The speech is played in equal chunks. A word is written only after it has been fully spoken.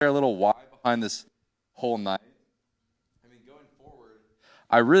share a little why behind this whole night. I mean, going forward,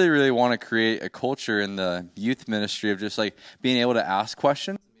 I really, really want to create a culture in the youth ministry of just like being able to ask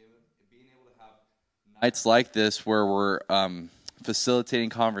questions, being able to have nights like this where we're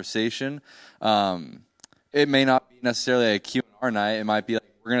facilitating conversation. It may not be necessarily a Q&R night. It might be like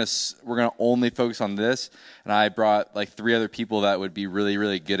we're gonna only focus on this, and I brought like 3 other people that would be really,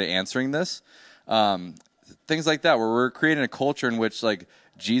 really good at answering this. Things like that, where we're creating a culture in which like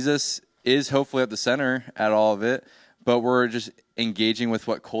Jesus is hopefully at the center at all of it, but we're just engaging with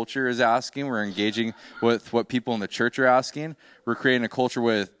what culture is asking. We're engaging with what people in the church are asking. We're creating a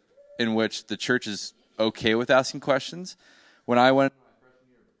culture in which the church is okay with asking questions. When I went into my freshman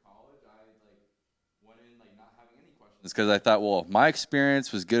year of college, I went in not having any questions because I thought, well, my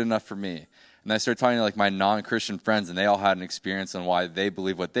experience was good enough for me. And I started talking to my non-Christian friends, and they all had an experience on why they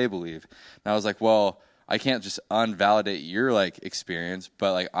believe what they believe. And I was like, well, I can't just unvalidate your experience,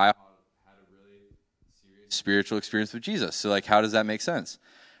 but I had a really serious spiritual experience with Jesus. So how does that make sense?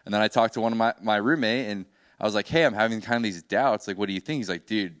 And then I talked to one of my roommate, and I was like, hey, I'm having kind of these doubts. What do you think? He's like,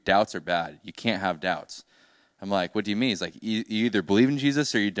 dude, doubts are bad. You can't have doubts. I'm like, what do you mean? He's like, you either believe in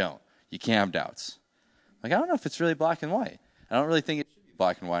Jesus or you don't. You can't have doubts. I don't know if it's really black and white. I don't really think it should be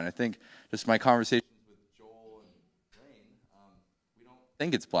black and white. And I think just my conversations with Joel and Lane, we don't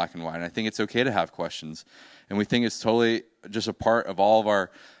think it's black and white. And I think it's okay to have questions. And we think it's totally just a part of all of our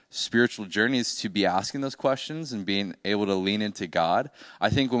spiritual journeys to be asking those questions and being able to lean into God.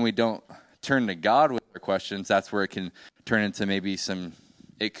 I think when we don't turn to God with our questions, that's where it can turn into maybe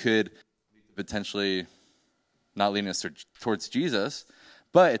it could potentially not leading us towards Jesus,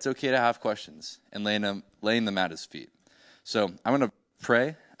 but it's okay to have questions and laying them at his feet. So I'm going to pray,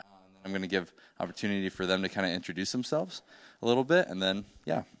 and then I'm going to give opportunity for them to kind of introduce themselves a little bit, and then,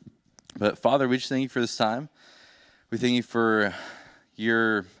 yeah. But Father, we just thank you for this time. We thank you for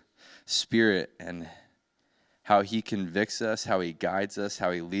your Spirit and how he convicts us, how he guides us,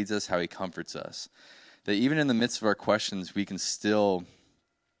 how he leads us, how he comforts us. That even in the midst of our questions, we can still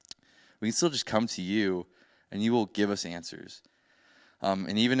just come to you, and you will give us answers.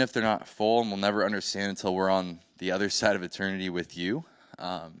 And even if they're not full and we'll never understand until we're on the other side of eternity with you,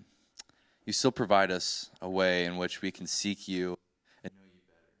 you still provide us a way in which we can seek you and know you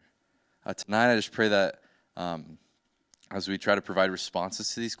better. Tonight I just pray that as we try to provide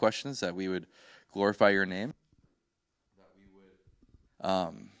responses to these questions, that we would glorify your name, that we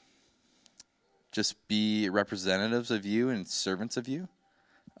would just be representatives of you and servants of you.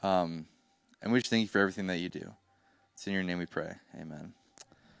 And we just thank you for everything that you do. It's in your name we pray. Amen.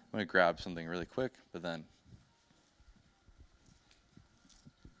 I'm going to grab something really quick, but then.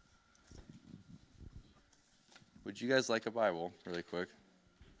 Would you guys like a Bible really quick?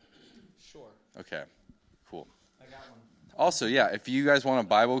 Sure. Okay, cool. I got one. Also, yeah, if you guys want a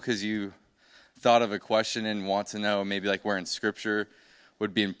Bible because you thought of a question and want to know maybe where in Scripture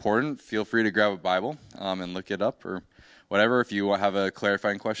would be important, feel free to grab a Bible and look it up or whatever, if you have a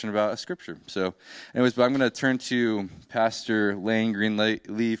clarifying question about a scripture. So anyways, but I'm going to turn to Pastor Lane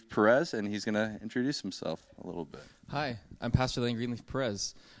Greenleaf Perez, and he's going to introduce himself a little bit. Hi, I'm Pastor Lane Greenleaf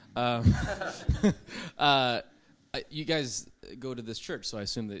Perez. You guys go to this church, so I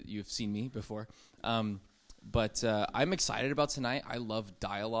assume that you've seen me before. But I'm excited about tonight. I love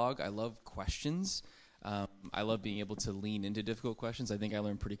dialogue. I love questions. I love being able to lean into difficult questions. I think I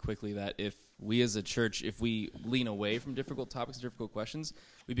learned pretty quickly that if we as a church, if we lean away from difficult topics and difficult questions,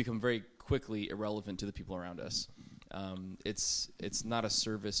 we become very quickly irrelevant to the people around us. It's not a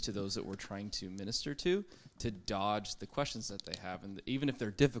service to those that we're trying to minister to dodge the questions that they have, and even if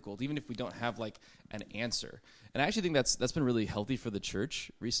they're difficult, even if we don't have an answer. And I actually think that's been really healthy for the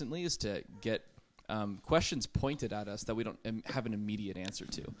church recently, is to get questions pointed at us that we don't have an immediate answer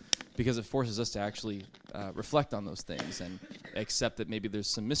to, because it forces us to actually reflect on those things and accept that maybe there's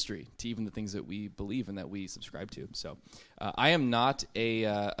some mystery to even the things that we believe and that we subscribe to. So I am not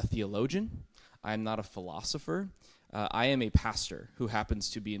a theologian. I am not a philosopher. I am a pastor who happens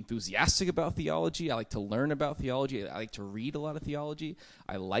to be enthusiastic about theology. I like to learn about theology. I like to read a lot of theology.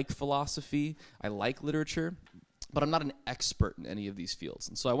 I like philosophy. I like literature. But I'm not an expert in any of these fields.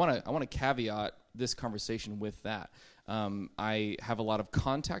 And so I want to caveat this conversation with that. I have a lot of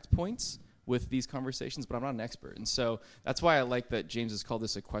contact points with these conversations, but I'm not an expert. And so that's why I like that James has called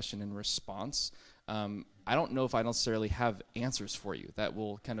this a question and response. I don't know if I necessarily have answers for you that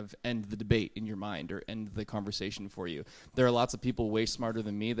will kind of end the debate in your mind or end the conversation for you. There are lots of people way smarter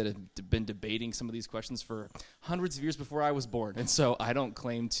than me that have been debating some of these questions for hundreds of years before I was born. And so I don't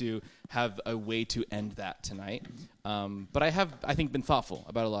claim to have a way to end that tonight. But I have, I think, been thoughtful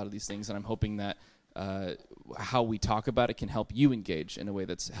about a lot of these things, and I'm hoping that how we talk about it can help you engage in a way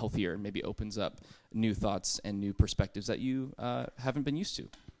that's healthier and maybe opens up new thoughts and new perspectives that you haven't been used to.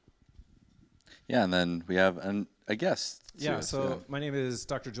 Yeah, and then we have a guest. My name is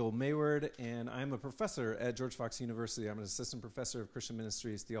Dr. Joel Mayward, and I'm a professor at George Fox University. I'm an assistant professor of Christian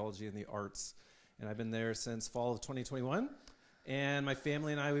Ministries, Theology, and the Arts, and I've been there since fall of 2021. And my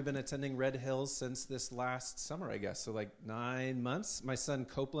family and I, we've been attending Red Hills since this last summer, I guess, so like 9 months. My son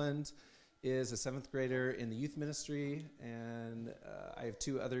Copeland is a 7th grader in the youth ministry, and I have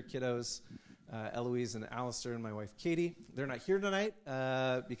 2 other kiddos, Eloise and Alistair, and my wife Katie. They're not here tonight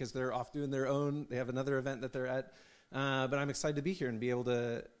because they're off doing their own. They have another event that they're at. But I'm excited to be here and be able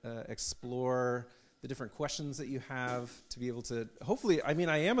to explore the different questions that you have, to be able to, hopefully, I mean,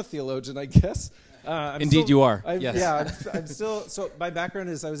 I am a theologian, I guess. Indeed you are, yes. Yeah, I'm still, so my background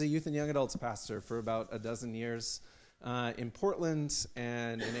is I was a youth and young adults pastor for about a dozen years in Portland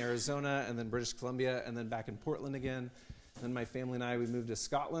and in Arizona and then British Columbia and then back in Portland again. Then my family and I, we moved to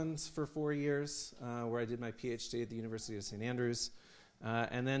Scotland for 4 years where I did my PhD at the University of St. Andrews.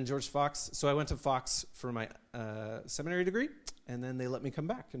 And then George Fox, so I went to Fox for my seminary degree, and then they let me come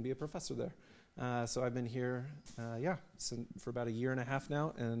back and be a professor there. So I've been here, for about a year and a half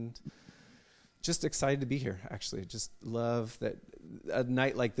now, and just excited to be here, actually. Just love that a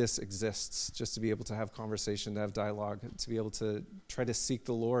night like this exists, just to be able to have conversation, to have dialogue, to be able to try to seek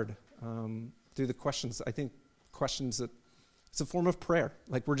the Lord through the questions. I think questions that, it's a form of prayer.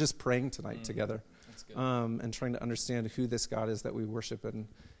 Like we're just praying tonight together. And trying to understand who this God is that we worship and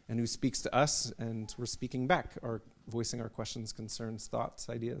who speaks to us, and we're speaking back, or voicing our questions, concerns, thoughts,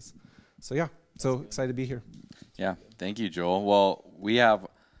 ideas. So excited to be here. Yeah, thank you, Joel. Well, we have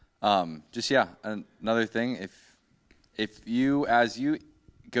another thing. If you, as you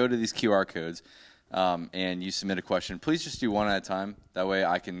go to these QR codes and you submit a question, please just do one at a time. That way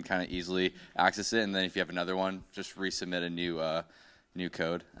I can kind of easily access it, and then if you have another one, just resubmit a new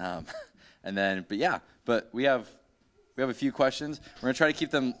code. But we have a few questions. We're going to try to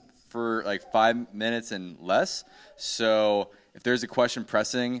keep them for like 5 minutes and less. So if there's a question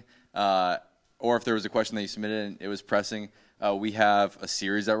pressing, or if there was a question that you submitted and it was pressing, we have a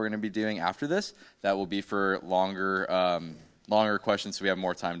series that we're going to be doing after this that will be for longer questions, so we have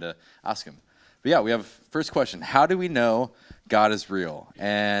more time to ask them. But yeah, we have first question. How do we know God is real?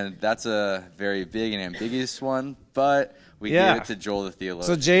 And that's a very big and ambiguous one, but we gave it to Joel the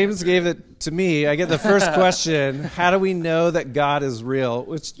theologian. So James gave it to me. I get the first question. How do we know that God is real?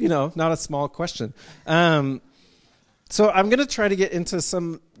 Which, not a small question. So I'm going to try to get into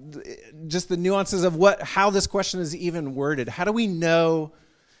just the nuances of how this question is even worded. How do we know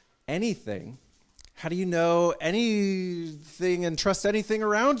anything? How do you know anything and trust anything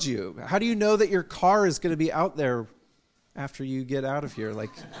around you? How do you know that your car is going to be out there after you get out of here? Like,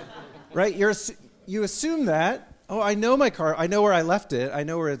 right? You assume that. Oh, I know my car. I know where I left it. I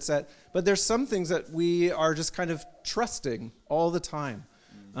know where it's at. But there's some things that we are just kind of trusting all the time.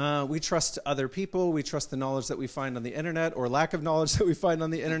 We trust other people. We trust the knowledge that we find on the internet, or lack of knowledge that we find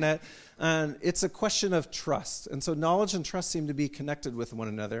on the internet. And it's a question of trust. And so knowledge and trust seem to be connected with one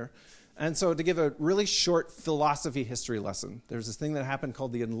another. And so to give a really short philosophy history lesson, there's this thing that happened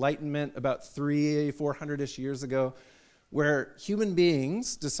called the Enlightenment about 400-ish years ago, where human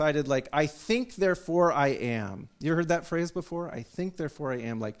beings decided, like, I think, therefore I am. You heard that phrase before? I think, therefore I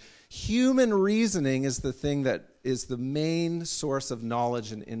am. Like, human reasoning is the thing that is the main source of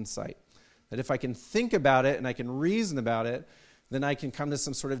knowledge and insight. That if I can think about it and I can reason about it, then I can come to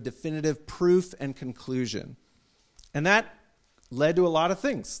some sort of definitive proof and conclusion. And that led to a lot of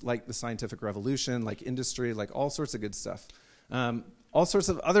things, like the scientific revolution, like industry, like all sorts of good stuff. All sorts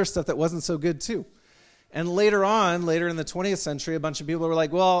of other stuff that wasn't so good too. And later in the 20th century, a bunch of people were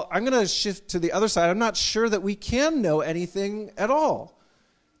like, well, I'm going to shift to the other side. I'm not sure that we can know anything at all.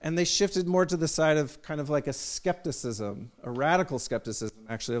 And they shifted more to the side of kind of like a skepticism, a radical skepticism,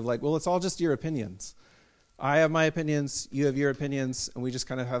 actually, of like, well, it's all just your opinions. I have my opinions, you have your opinions, and we just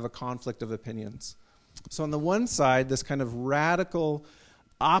kind of have a conflict of opinions. So on the one side, this kind of radical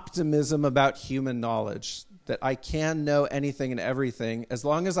optimism about human knowledge, that I can know anything and everything as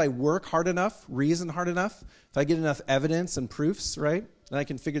long as I work hard enough, reason hard enough, if I get enough evidence and proofs, right, then I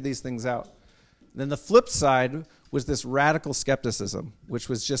can figure these things out. Then the flip side was this radical skepticism, which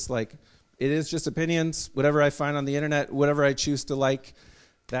was just like, it is just opinions, whatever I find on the internet, whatever I choose to like,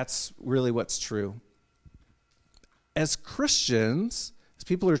 that's really what's true. As Christians, as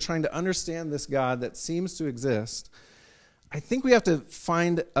people who are trying to understand this God that seems to exist, I think we have to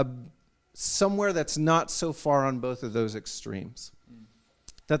find somewhere that's not so far on both of those extremes.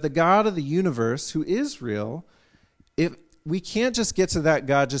 That the God of the universe, who is real, we can't just get to that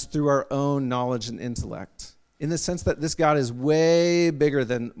God just through our own knowledge and intellect, in the sense that this God is way bigger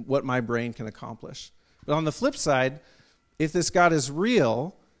than what my brain can accomplish. But on the flip side, if this God is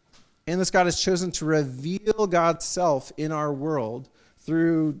real, and this God has chosen to reveal God's self in our world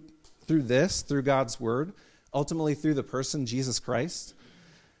through God's word, ultimately through the person, Jesus Christ,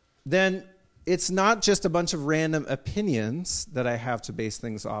 then it's not just a bunch of random opinions that I have to base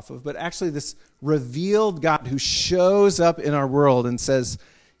things off of, but actually this revealed God who shows up in our world and says,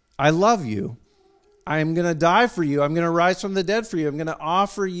 I love you. I'm going to die for you. I'm going to rise from the dead for you. I'm going to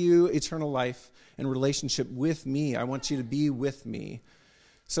offer you eternal life and relationship with me. I want you to be with me.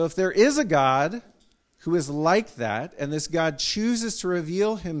 So if there is a God who is like that, and this God chooses to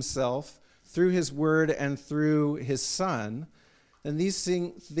reveal himself through his word and through his son, then these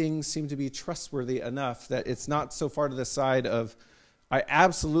things seem to be trustworthy enough that it's not so far to the side of, I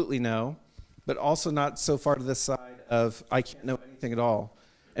absolutely know, but also not so far to the side of, I can't know anything at all.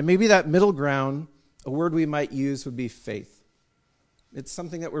 And maybe that middle ground, a word we might use would be faith. It's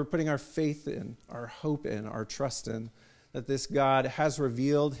something that we're putting our faith in, our hope in, our trust in, that this God has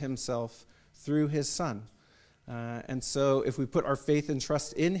revealed himself through his son. And so if we put our faith and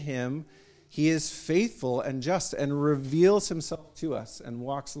trust in him, he is faithful and just and reveals himself to us and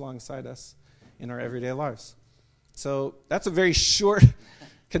walks alongside us in our everyday lives. So that's a very short,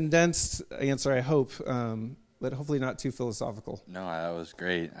 condensed answer, I hope, but hopefully not too philosophical. No, that was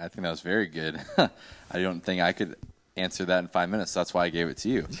great. I think that was very good. I don't think I could answer that in 5 minutes. So that's why I gave it to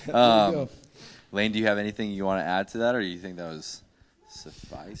you. There you go. Lane, do you have anything you want to add to that, or do you think that was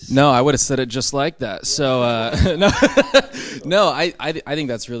suffice? No, I would have said it just like that. So no, I think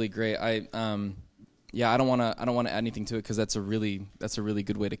that's really great. I don't want to add anything to it because that's a really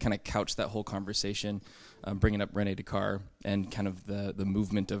good way to kind of couch that whole conversation, bringing up René Descartes and kind of the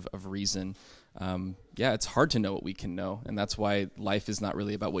movement of reason. It's hard to know what we can know, and that's why life is not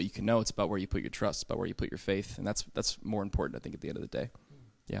really about what you can know. It's about where you put your trust, about where you put your faith, and that's more important, I think, at the end of the day.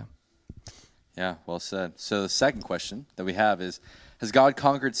 Yeah. Yeah, well said. So the second question that we have is, has God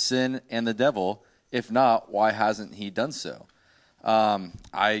conquered sin and the devil? If not, why hasn't he done so?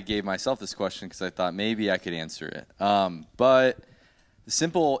 I gave myself this question because I thought maybe I could answer it. But the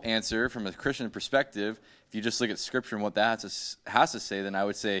simple answer from a Christian perspective, if you just look at Scripture and what that has to say, then I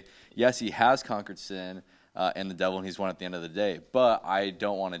would say, yes, he has conquered sin and the devil, and he's won at the end of the day. But I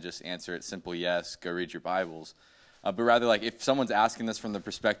don't want to just answer it simple yes, go read your Bibles. But rather, like, if someone's asking this from the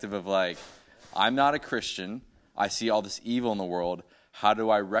perspective of, like, I'm not a Christian, I see all this evil in the world, how do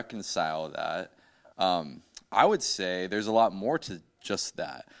I reconcile that? I would say there's a lot more to just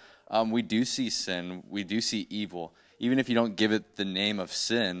that. We do see sin, we do see evil. Even if you don't give it the name of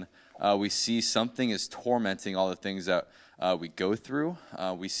sin, we see something is tormenting all the things that we go through.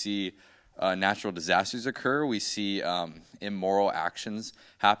 We see natural disasters occur. We see immoral actions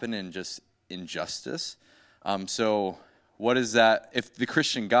happen and just injustice. So what is that? If the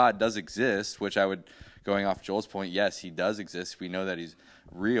Christian God does exist, which I would, going off Joel's point, yes, he does exist. We know that he's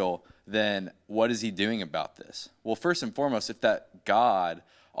real. Then what is he doing about this? Well, first and foremost, if that God,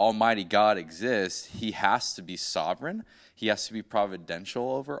 Almighty God exists, he has to be sovereign. He has to be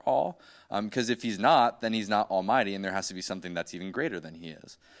providential over all. Because if he's not, then he's not almighty, and there has to be something that's even greater than he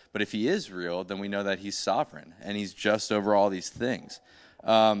is. But if he is real, then we know that he's sovereign, and he's just over all these things.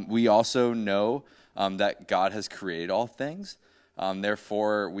 We also know that God has created all things.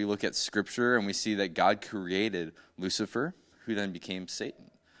 Therefore, we look at Scripture, and we see that God created Lucifer, who then became Satan.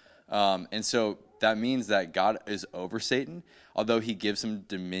 And so that means that God is over Satan. Although he gives him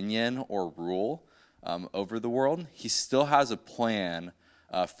dominion or rule over the world, he still has a plan,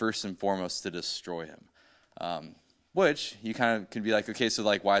 first and foremost, to destroy him. Which you kind of can be like, okay, so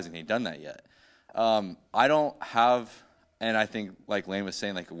like, why hasn't he done that yet? I don't have, and I think like Lane was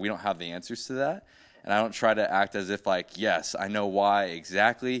saying, like we don't have the answers to that. And I don't try to act as if like, yes, I know why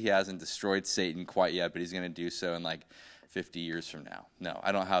exactly he hasn't destroyed Satan quite yet, but he's going to do so in like 50 years from now. No,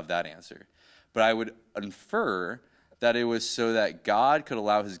 I don't have that answer. But I would infer that it was so that God could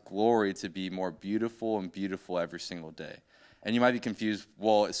allow his glory to be more beautiful and beautiful every single day. And you might be confused,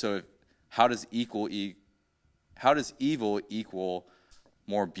 well, so how does evil equal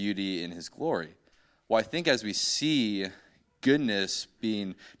more beauty in his glory? Well, I think as we see goodness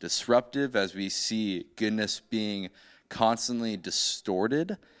being disruptive, as we see goodness being constantly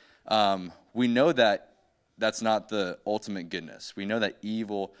distorted, we know that that's not the ultimate goodness. We know that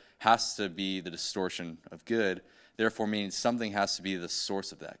evil has to be the distortion of good, therefore means something has to be the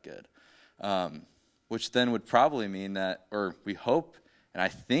source of that good. Which then would probably mean that, or we hope, and I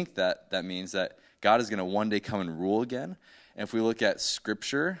think that means that God is going to one day come and rule again, And if we look at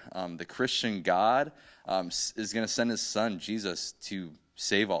Scripture, the Christian God is going to send his son, Jesus, to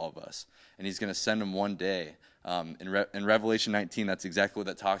save all of us. And he's going to send him one day. In Revelation 19, that's exactly what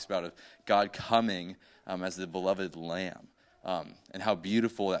that talks about, of God coming as the beloved Lamb. And how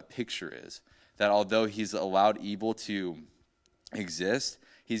beautiful that picture is. That although he's allowed evil to exist,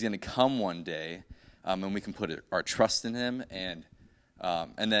 he's going to come one day, and we can put our trust in him. And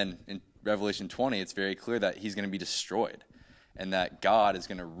then in Revelation 20, it's very clear that he's going to be destroyed, and that God is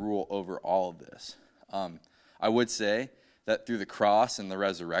going to rule over all of this. I would say that through the cross and the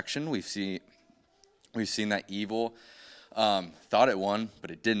resurrection, we've seen that evil thought it won,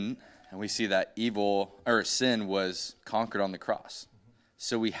 but it didn't. And we see that sin was conquered on the cross.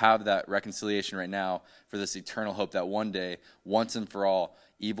 So we have that reconciliation right now for this eternal hope that one day, once and for all,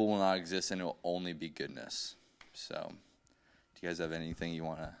 evil will not exist and it will only be goodness. So, do you guys have anything you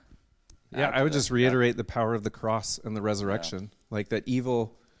want to add? Yeah, I would just reiterate the power of the cross and the resurrection. Yeah. Like that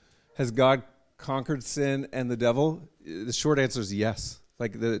evil, has God conquered sin and the devil? The short answer is yes.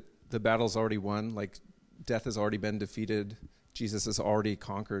 Like the battle's already won. Like death has already been defeated. Jesus has already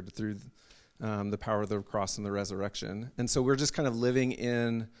conquered through the power of the cross and the resurrection. And so we're just kind of living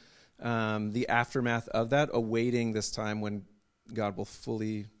in the aftermath of that, awaiting this time when God will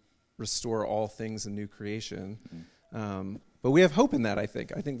fully restore all things in new creation. But we have hope in that, I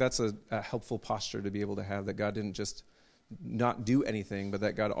think. I think that's a helpful posture to be able to have, that God didn't just not do anything, but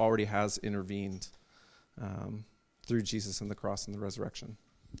that God already has intervened through Jesus and the cross and the resurrection.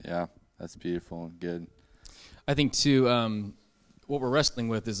 Yeah, that's beautiful and good. I think, too, what we're wrestling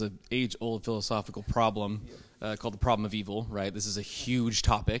with is an age-old philosophical problem called the problem of evil, right? This is a huge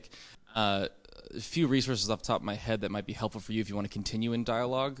topic. A few resources off the top of my head that might be helpful for you if you want to continue in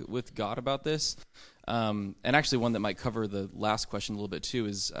dialogue with God about this. And actually one that might cover the last question a little bit, too,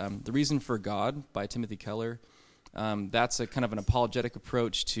 is The Reason for God by Timothy Keller. That's a kind of an apologetic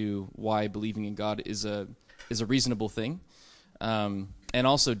approach to why believing in God is a reasonable thing. And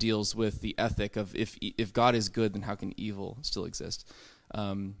also deals with the ethic of if God is good, then how can evil still exist?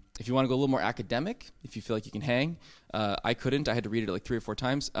 If you want to go a little more academic, if you feel like you can hang, I couldn't. I had to read it like 3 or 4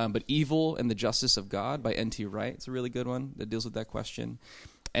 times. But Evil and the Justice of God by N.T. Wright. It's a really good one that deals with that question.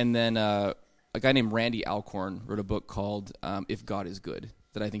 And then a guy named Randy Alcorn wrote a book called If God is Good,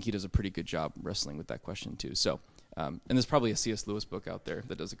 that I think he does a pretty good job wrestling with that question too. So, and there's probably a C.S. Lewis book out there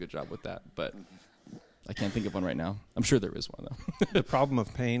that does a good job with that, but I can't think of one right now. I'm sure there is one, though. The Problem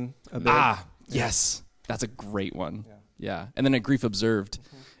of Pain. Yes. That's a great one. Yeah. And then A Grief Observed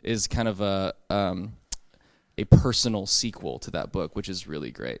is kind of a personal sequel to that book, which is really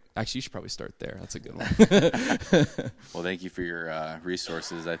great. Actually, you should probably start there. That's a good one. Well, thank you for your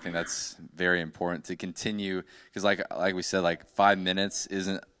resources. I think that's very important to continue, because like we said, like 5 minutes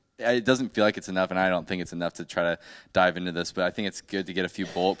it doesn't feel like it's enough, and I don't think it's enough to try to dive into this, but I think it's good to get a few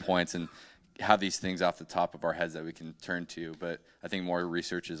bullet points and have these things off the top of our heads that we can turn to. But I think more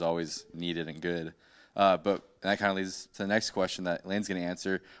research is always needed and good. But that kind of leads to the next question that Lane's going to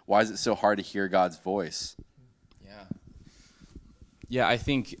answer. Why is it so hard to hear God's voice? Yeah, I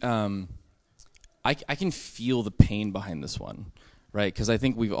think I can feel the pain behind this one, right? Because I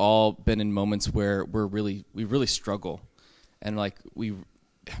think we've all been in moments where we really struggle, and like we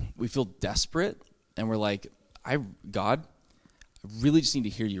feel desperate, and we're like, God, I really just need to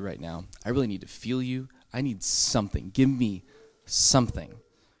hear you right now. I really need to feel you. I need something. Give me something,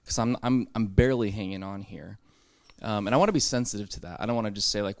 because I'm barely hanging on here, and I want to be sensitive to that. I don't want to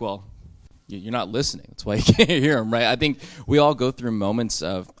just say like, well, you're not listening. That's why you can't hear him, right? I think we all go through moments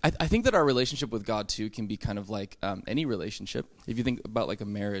of. I think that our relationship with God too can be kind of like any relationship. If you think about like a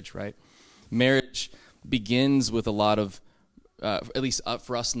marriage, right? Marriage begins with a lot of, at least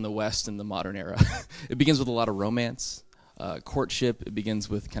for us in the West in the modern era, it begins with a lot of romance. Courtship, it begins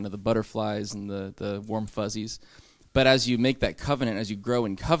with kind of the butterflies and the warm fuzzies. But as you make that covenant, as you grow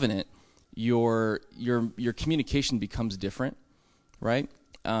in covenant, your communication becomes different, right?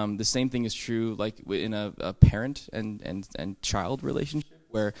 The same thing is true like in a parent and child relationship,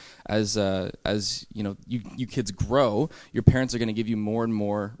 where as you know, you kids grow, your parents are going to give you more and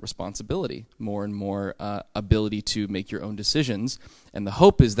more responsibility, more and more ability to make your own decisions. And the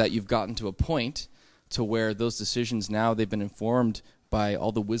hope is that you've gotten to a point to where those decisions now, they've been informed by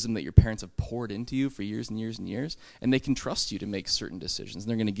all the wisdom that your parents have poured into you for years and years and years, and they can trust you to make certain decisions. And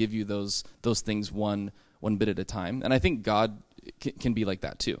they're going to give you those things one bit at a time. And I think God can be like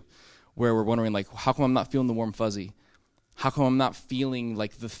that too, where we're wondering like, how come I'm not feeling the warm fuzzy? How come I'm not feeling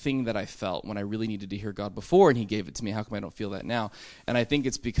like the thing that I felt when I really needed to hear God before and he gave it to me? How come I don't feel that now? And I think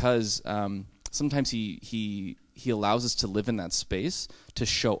it's because sometimes he allows us to live in that space to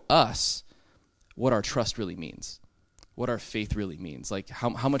show us what our trust really means, what our faith really means. Like,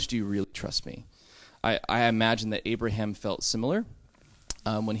 how much do you really trust me? I imagine that Abraham felt similar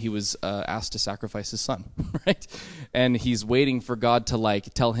when he was asked to sacrifice his son, right? And he's waiting for God to,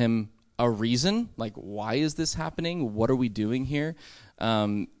 like, tell him a reason, like, why is this happening? What are we doing here?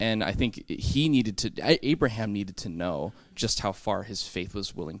 And I think Abraham needed to know just how far his faith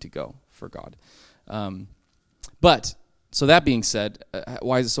was willing to go for God. But, so that being said,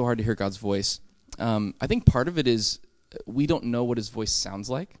 why is it so hard to hear God's voice? I think part of it is we don't know what his voice sounds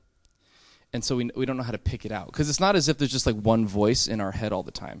like. And so we don't know how to pick it out. Because it's not as if there's just like one voice in our head all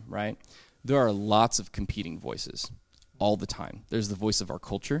the time, right? There are lots of competing voices all the time. There's the voice of our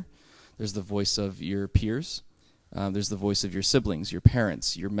culture. There's the voice of your peers. There's the voice of your siblings, your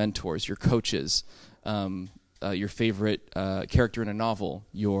parents, your mentors, your coaches, your favorite character in a novel,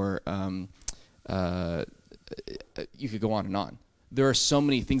 you could go on and on. There are so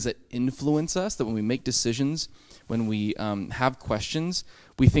many things that influence us that when we make decisions, when we have questions,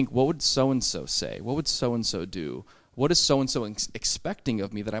 we think, what would so-and-so say? What would so-and-so do? What is so-and-so expecting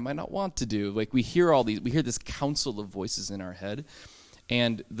of me that I might not want to do? Like, we hear this council of voices in our head,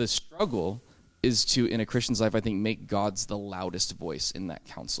 and the struggle is to, in a Christian's life, I think, make God's the loudest voice in that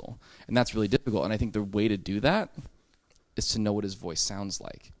council. And that's really difficult, and I think the way to do that is to know what his voice sounds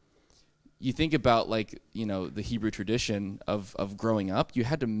like. You think about, like, the Hebrew tradition of growing up, you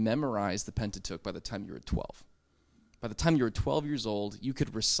had to memorize the Pentateuch by the time you were 12. By the time you were 12 years old, you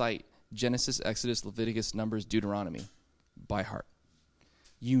could recite Genesis, Exodus, Leviticus, Numbers, Deuteronomy by heart.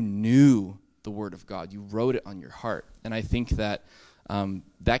 You knew the Word of God. You wrote it on your heart. And I think that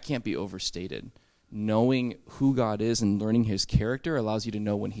that can't be overstated. Knowing who God is and learning his character allows you to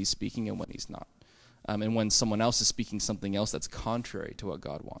know when he's speaking and when he's not. And when someone else is speaking something else that's contrary to what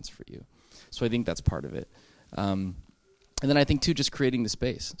God wants for you. So I think that's part of it. And then I think, too, just creating the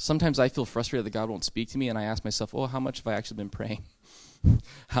space. Sometimes I feel frustrated that God won't speak to me, and I ask myself, how much have I actually been praying?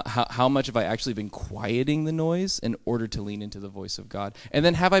 How much have I actually been quieting the noise in order to lean into the voice of God? And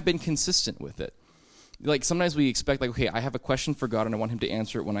then have I been consistent with it? Like, sometimes we expect, like, okay, I have a question for God, and I want him to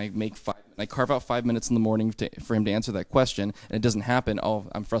answer it when I carve out 5 minutes in the morning for him to answer that question, and it doesn't happen. Oh,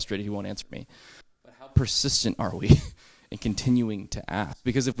 I'm frustrated, he won't answer me. But how persistent are we in continuing to ask?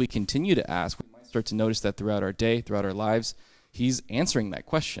 Because if we continue to ask, we might start to notice that throughout our day, throughout our lives, he's answering that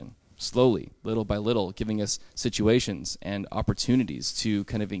question slowly, little by little, giving us situations and opportunities to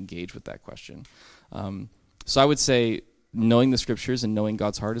kind of engage with that question. So I would say knowing the scriptures and knowing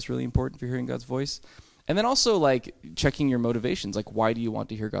God's heart is really important for hearing God's voice. And then also, like, checking your motivations. Like, why do you want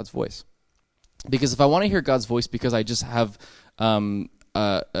to hear God's voice? Because if I want to hear God's voice because I just have I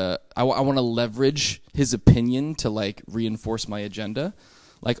want to leverage his opinion to, like, reinforce my agenda.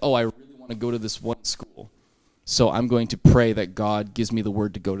 Like, I really want to go to this one school, so I'm going to pray that God gives me the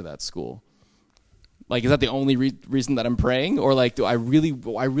word to go to that school. Like, is that the only reason that I'm praying? Or, like, do I really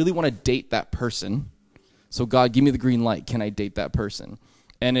want to date that person? So God, give me the green light. Can I date that person?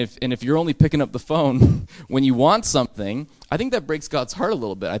 And if you're only picking up the phone when you want something, I think that breaks God's heart a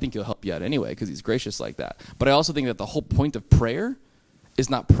little bit. I think he'll help you out anyway because he's gracious like that. But I also think that the whole point of prayer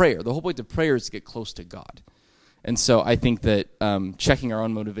is not prayer. The whole point of prayer is to get close to God. And so I think that checking our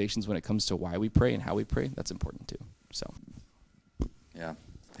own motivations when it comes to why we pray and how we pray, that's important too. So, yeah,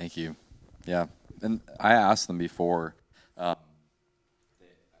 thank you. Yeah, and I asked them before. I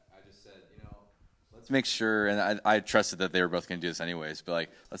just said, let's make sure, and I trusted that they were both going to do this anyways, but,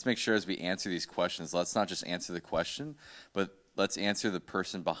 like, let's make sure as we answer these questions, let's not just answer the question, but let's answer the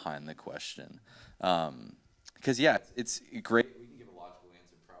person behind the question. Because, yeah, it's great. We can give a logical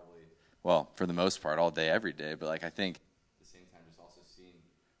answer probably, well, for the most part, all day, every day, but, like, I think at the same time just also seeing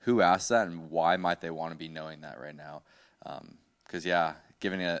who asked that and why might they want to be knowing that right now. Because, yeah,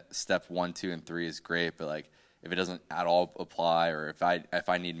 giving it step 1, 2, and 3 is great, but, like, if it doesn't at all apply or if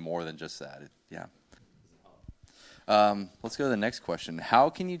I need more than just that, yeah. Let's go to the next question. How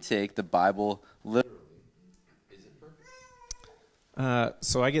can you take the Bible literally? Is it perfect?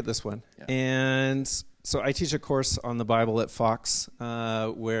 So I get this one. Yeah. And so I teach a course on the Bible at Fox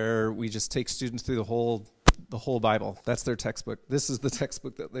where we just take students through the whole Bible. That's their textbook. This is the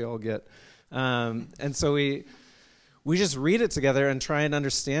textbook that they all get. And so we just read it together and try and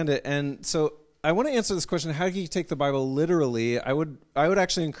understand it. And so I want to answer this question, how do you take the Bible literally? I would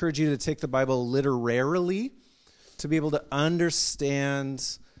actually encourage you to take the Bible literarily, to be able to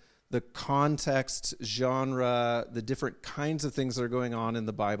understand the context, genre, the different kinds of things that are going on in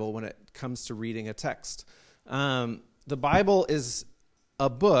the Bible when it comes to reading a text. The Bible is a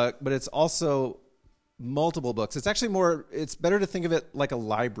book, but it's also multiple books. It's actually it's better to think of it like a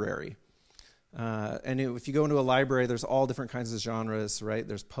library. And if you go into a library, there's all different kinds of genres, right?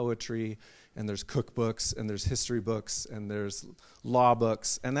 There's poetry, and there's cookbooks, and there's history books, and there's law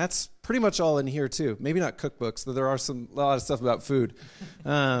books, and that's pretty much all in here too. Maybe not cookbooks, though there are a lot of stuff about food.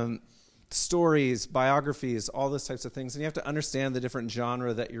 Stories, biographies, all those types of things. And you have to understand the different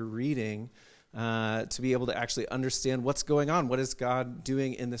genre that you're reading to be able to actually understand what's going on. What is God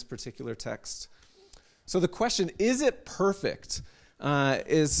doing in this particular text? So the question, is it perfect,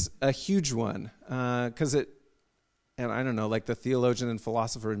 is a huge one, because and I don't know, like the theologian and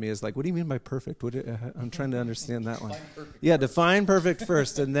philosopher in me is like, what do you mean by perfect? I'm trying to understand that one. Define perfect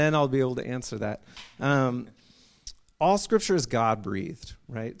first, and then I'll be able to answer that. All Scripture is God-breathed,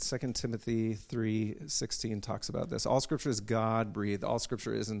 right? 2 Timothy 3:16 talks about this. All Scripture is God-breathed. All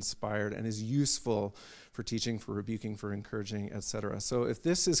Scripture is inspired and is useful for teaching, for rebuking, for encouraging, etc. So if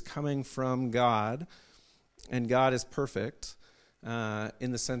this is coming from God, and God is perfect,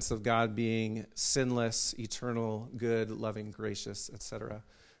 in the sense of God being sinless, eternal, good, loving, gracious, etc.,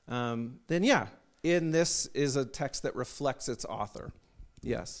 then this is a text that reflects its author.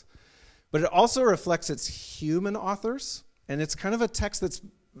 Yes. But it also reflects its human authors, and it's kind of a text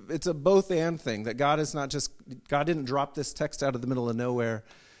it's a both-and thing, that God didn't drop this text out of the middle of nowhere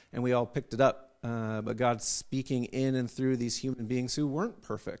and we all picked it up, but God's speaking in and through these human beings who weren't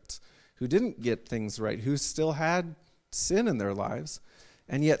perfect, who didn't get things right, who still had sin in their lives,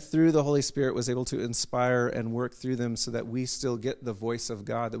 and yet through the Holy Spirit was able to inspire and work through them so that we still get the voice of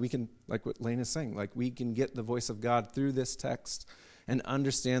God, that we can, like what Lane is saying, like we can get the voice of God through this text and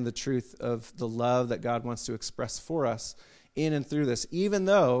understand the truth of the love that God wants to express for us in and through this, even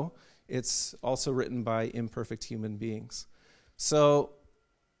though it's also written by imperfect human beings. So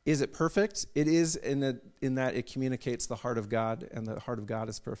is it perfect? It is in that it communicates the heart of God, and the heart of God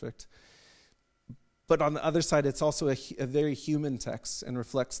is perfect. But on the other side, it's also a very human text and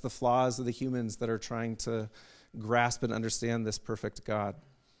reflects the flaws of the humans that are trying to grasp and understand this perfect God.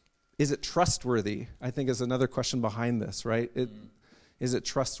 Is it trustworthy? I think is another question behind this, right? Is it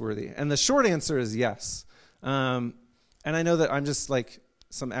trustworthy? And the short answer is yes. And I know that I'm just like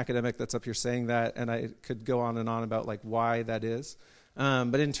some academic that's up here saying that, and I could go on and on about like why that is.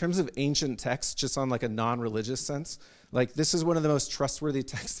 But in terms of ancient texts, just on like a non-religious sense, like this is one of the most trustworthy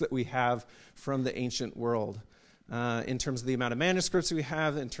texts that we have from the ancient world. In terms of the amount of manuscripts we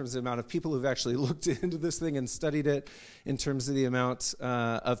have, in terms of the amount of people who've actually looked into this thing and studied it, in terms of the amount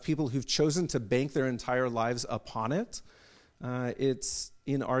of people who've chosen to bank their entire lives upon it, it's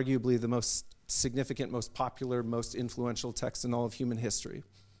inarguably the most significant, most popular, most influential text in all of human history.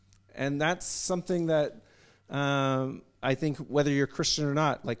 And that's something that I think whether you're Christian or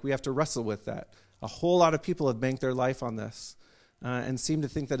not, like we have to wrestle with that. A whole lot of people have banked their life on this and seem to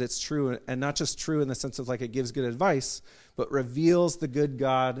think that it's true, and not just true in the sense of like it gives good advice, but reveals the good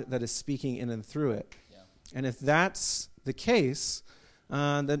God that is speaking in and through it. Yeah. And if that's the case,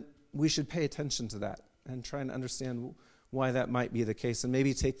 then we should pay attention to that and try and understand why that might be the case, and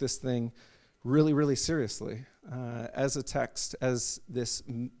maybe take this thing really, really seriously as a text, as this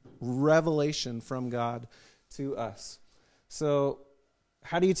revelation from God to us. So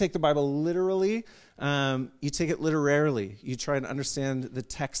how do you take the Bible literally? You take it literarily. You try and understand the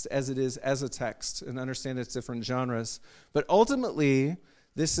text as it is as a text and understand its different genres. But ultimately,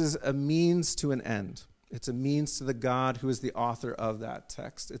 this is a means to an end. It's a means to the God who is the author of that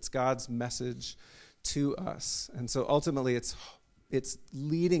text. It's God's message to us. And so ultimately, it's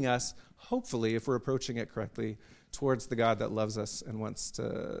leading us, hopefully, if we're approaching it correctly, towards the God that loves us and wants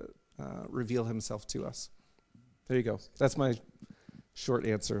to reveal himself to us. There you go. That's my short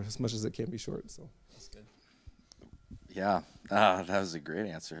answer, as much as it can be short. So that's good. Yeah, that was a great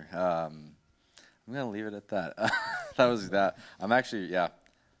answer. I'm going to leave it at that. I'm actually,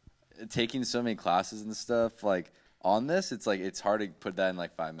 taking so many classes and stuff, like, on this, it's hard to put that in,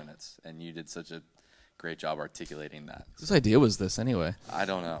 like, 5 minutes, and you did such a great job articulating that. Whose idea was this, anyway? I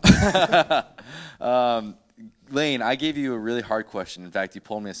don't know. Lane, I gave you a really hard question. In fact, you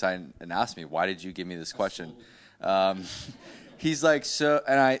pulled me aside and asked me, why did you give me this question? He's like, so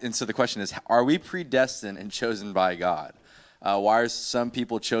the question is, are we predestined and chosen by God? Why are some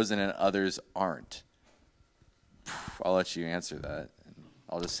people chosen and others aren't? I'll let you answer that.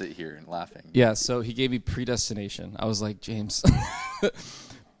 I'll just sit here and laughing. Yeah, so he gave me predestination. I was like, James.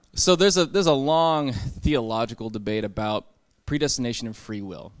 So there's a long theological debate about predestination and free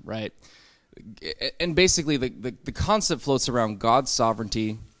will, right? And basically the concept floats around God's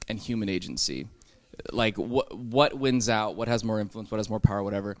sovereignty and human agency. Like what wins out, what has more influence, what has more power,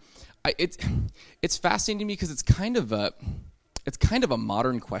 whatever. It's fascinating to me because it's kind of a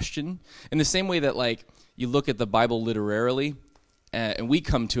modern question in the same way that like you look at the Bible literarily, and we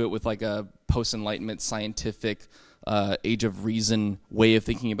come to it with like a post-Enlightenment scientific age of reason way of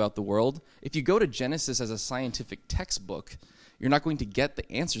thinking about the world. If you go to Genesis as a scientific textbook, you're not going to get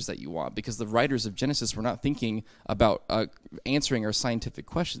the answers that you want, because the writers of Genesis were not thinking about answering our scientific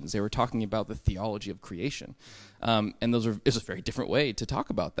questions. They were talking about the theology of creation. And it's a very different way to talk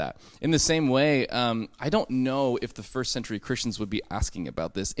about that. In the same way, I don't know if the first century Christians would be asking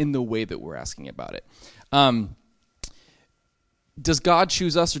about this in the way that we're asking about it. Does God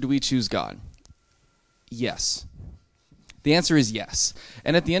choose us, or do we choose God? Yes. The answer is yes.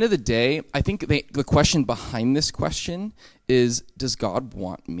 And at the end of the day, I think the question behind this question is, does God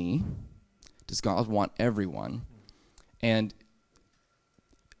want me? Does God want everyone? And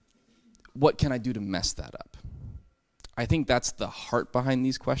what can I do to mess that up? I think that's the heart behind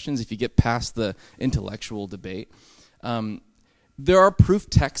these questions. If you get past the intellectual debate, there are proof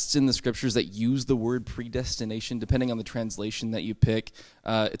texts in the scriptures that use the word predestination, depending on the translation that you pick.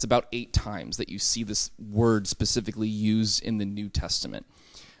 It's about 8 times that you see this word specifically used in the New Testament.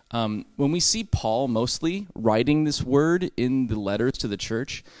 When we see Paul mostly writing this word in the letters to the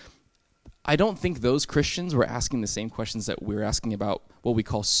church, I don't think those Christians were asking the same questions that we're asking about what we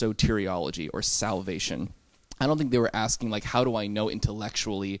call soteriology or salvation. I don't think they were asking, like, how do I know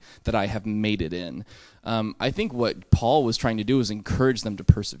intellectually that I have made it in? I think what Paul was trying to do is encourage them to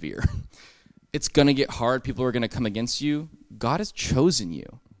persevere. It's going to get hard. People are going to come against you. God has chosen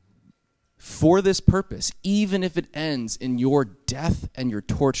you for this purpose, even if it ends in your death and your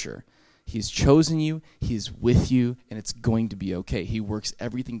torture. He's chosen you. He's with you, and it's going to be okay. He works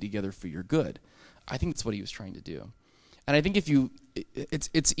everything together for your good. I think that's what he was trying to do. And I think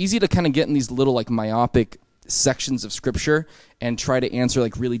it's easy to kind of get in these little, like, myopic sections of scripture and try to answer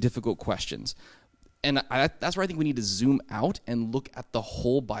like really difficult questions. And that's where I think we need to zoom out and look at the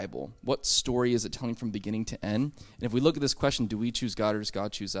whole Bible. What story is it telling from beginning to end? And if we look at this question, do we choose God or does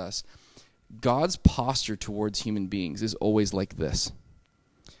God choose us? God's posture towards human beings is always like this.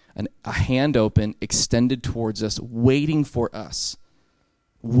 A hand open, extended towards us, waiting for that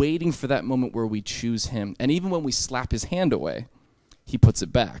moment where we choose him. And even when we slap his hand away, he puts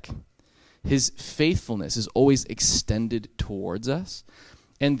it back. His faithfulness is always extended towards us.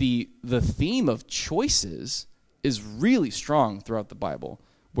 And the theme of choices is really strong throughout the Bible,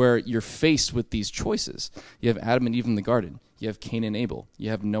 where you're faced with these choices. You have Adam and Eve in the garden. You have Cain and Abel.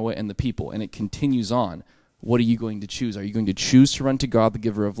 You have Noah and the people. And it continues on. What are you going to choose? Are you going to choose to run to God, the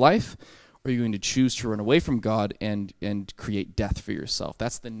giver of life? Or are you going to choose to run away from God and create death for yourself?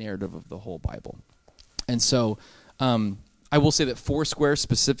 That's the narrative of the whole Bible. And so I will say that Foursquare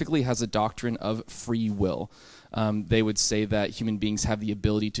specifically has a doctrine of free will. They would say that human beings have the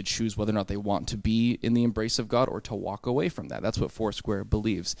ability to choose whether or not they want to be in the embrace of God or to walk away from that. That's what Foursquare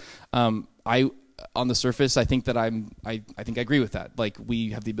believes. On the surface, I think that I think I agree with that. Like,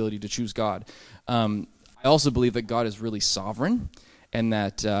 we have the ability to choose God. I also believe that God is really sovereign and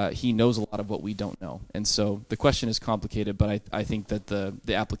that he knows a lot of what we don't know. And so the question is complicated, but I think that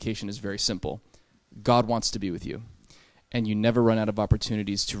the application is very simple. God wants to be with you, and you never run out of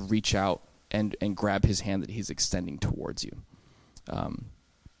opportunities to reach out and grab his hand that he's extending towards you.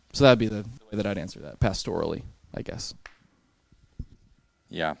 So that would be the way that I'd answer that, pastorally, I guess.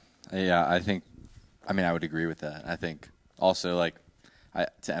 Yeah, I would agree with that. I think also, like,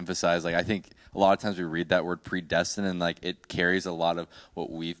 to emphasize, like, I think a lot of times we read that word predestined and, like, it carries a lot of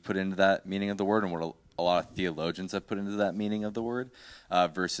what we've put into that meaning of the word and what a lot of theologians have put into that meaning of the word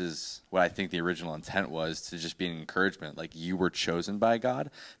versus what I think the original intent was, to just be an encouragement. Like, you were chosen by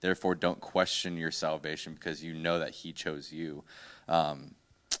God, therefore don't question your salvation because you know that he chose you.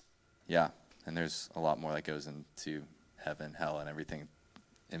 Yeah, and there's a lot more that goes into heaven, hell, and everything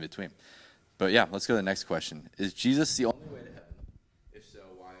in between. But yeah, let's go to the next question. Is Jesus the only way to heaven? If so,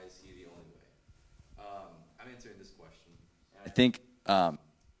 why is he the only way? I'm answering this question. I think,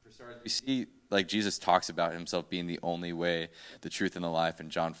 for starters, we see, like, Jesus talks about himself being the only way, the truth, and the life in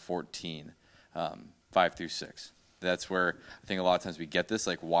John 14, 5 through 6. That's where I think a lot of times we get this,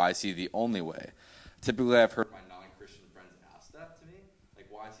 like, why is he the only way? Typically, I've heard my non-Christian friends ask that to me, like,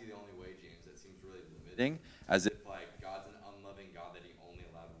 why is he the only way, James? That seems really limiting, as if, like, God's an unloving God that he only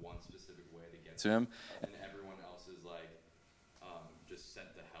allowed one specific way to get to him, and everyone else is, like, just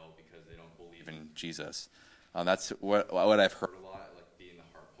sent to hell because they don't believe in Jesus. That's what I've heard a lot, like, being the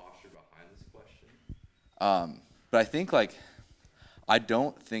heart posture behind this question. But I think, like, I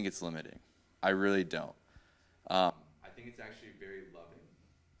don't think it's limiting. I really don't. I think it's actually very loving.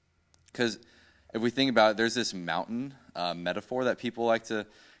 Because if we think about it, there's this mountain metaphor that people like to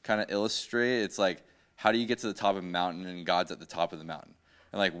kind of illustrate. It's like, how do you get to the top of a mountain and God's at the top of the mountain?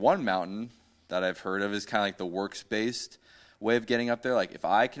 And, like, one mountain that I've heard of is kind of like the works-based way of getting up there. Like if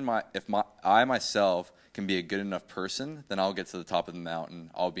I myself can be a good enough person, then I'll get to the top of the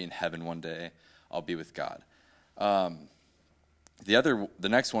mountain. I'll be in heaven one day. I'll be with God. The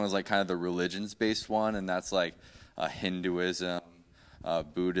next one is like kind of the religions-based one, and that's like Hinduism,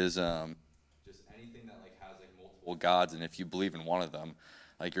 Buddhism, just anything that like has like multiple gods, and if you believe in one of them,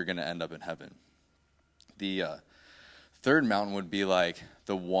 like you're gonna end up in heaven. The third mountain would be like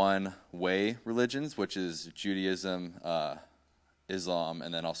the one-way religions, which is Judaism, Islam,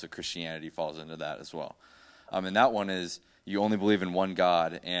 and then also Christianity falls into that as well. And that one is you only believe in one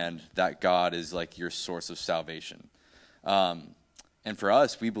God, and that God is like your source of salvation. And for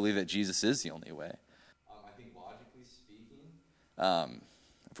us, we believe that Jesus is the only way. I think logically speaking,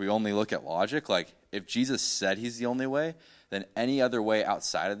 if we only look at logic, like if Jesus said he's the only way, then any other way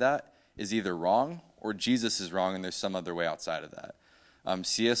outside of that is either wrong or Jesus is wrong and there's some other way outside of that.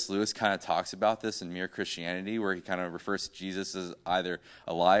 C.S. Lewis kind of talks about this in Mere Christianity, where he kind of refers to Jesus as either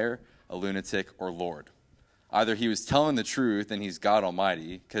a liar, a lunatic, or Lord. Either he was telling the truth and he's God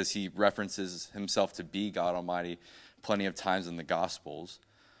Almighty, because he references himself to be God Almighty plenty of times in the Gospels,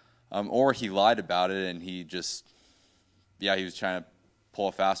 or he lied about it and he was trying to pull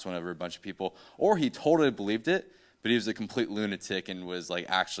a fast one over a bunch of people, or he totally believed it, but he was a complete lunatic and was like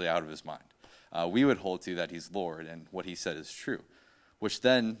actually out of his mind. We would hold to that he's Lord and what he said is true, which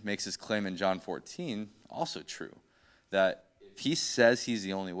then makes his claim in John 14 also true, that if he says he's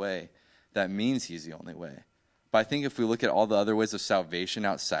the only way, that means he's the only way. But I think if we look at all the other ways of salvation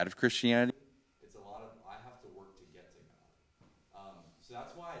outside of Christianity, it's a lot of I have to work to get to God. So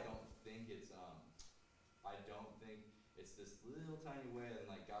that's why I don't think it's this little tiny way and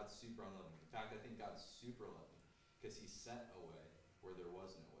like God's super unloving. In fact, I think God's super loving because he sent a way where there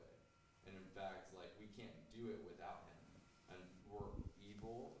was no way. And in fact, like we can't do it without him. And we're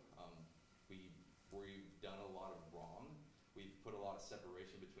evil. We've done a lot of wrong. We've put a lot of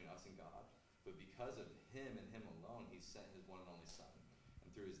separation between us and God. But because of him and him alone, he sent his one and only Son. And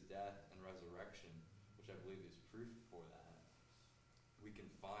through his death and resurrection, which I believe is proof for that, we can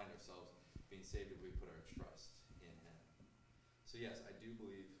find ourselves being saved if we put our trust in him. So yes, I do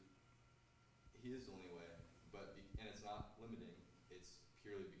believe he is the only way, and it's not limiting. It's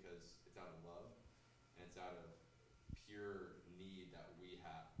purely because it's out of love, and it's out of pure need that we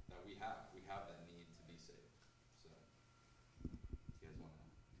have. We have that need to be saved. So, do you guys want to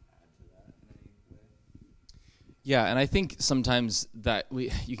add to that in any way? Yeah, and I think sometimes that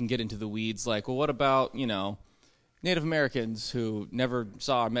you can get into the weeds, like, well, what about, Native Americans who never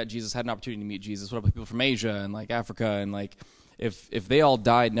saw or met Jesus, had an opportunity to meet Jesus? What about people from Asia and like Africa, and like if they all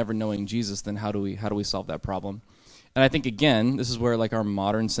died never knowing Jesus, then how do we solve that problem? And I think again, this is where like our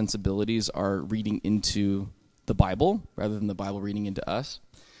modern sensibilities are reading into the Bible rather than the Bible reading into us.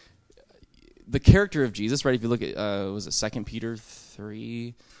 The character of Jesus, right? If you look at was it 2 Peter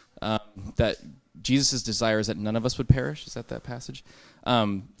 3, that Jesus' desire is that none of us would perish. Is that passage?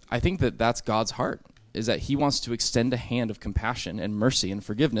 I think that's God's heart, is that he wants to extend a hand of compassion and mercy and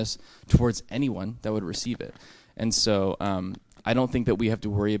forgiveness towards anyone that would receive it. And so I don't think that we have to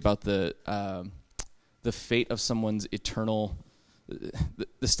worry about the fate of someone's eternal,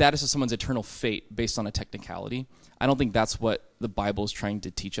 the status of someone's eternal fate based on a technicality. I don't think that's what the Bible is trying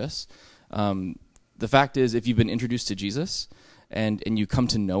to teach us. The fact is, if you've been introduced to Jesus and you come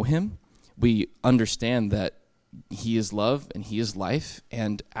to know him, we understand that he is love and he is life,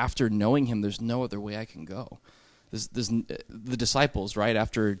 and after knowing him, there's no other way I can go. The disciples, right,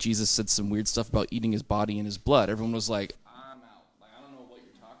 after Jesus said some weird stuff about eating his body and his blood, everyone was like, I'm out. Like, I don't know what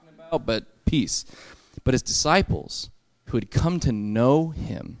you're talking about, but peace. But his disciples, who had come to know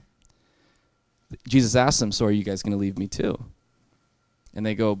him, Jesus asked them, so are you guys going to leave me too? And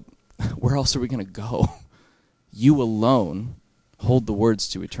they go, where else are we going to go? You alone hold the words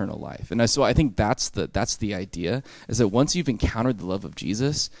to eternal life. And so I think that's the idea, is that once you've encountered the love of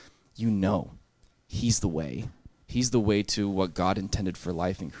Jesus, you know he's the way. He's the way to what God intended for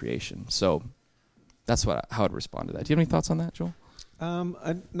life and creation. So that's how I'd respond to that. Do you have any thoughts on that, Joel?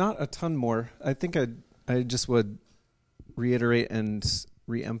 Not a ton more. I think I just would reiterate and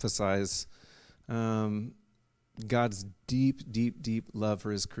reemphasize God's deep, deep, deep love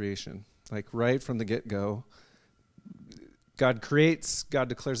for his creation. Like right from the get-go, God creates, God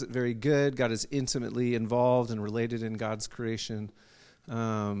declares it very good, God is intimately involved and related in God's creation.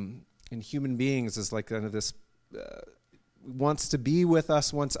 And human beings is like kind of this, wants to be with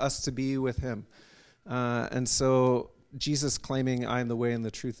us, wants us to be with him. And so Jesus claiming I am the way and the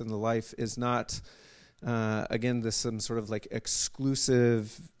truth and the life is not, again, this some sort of like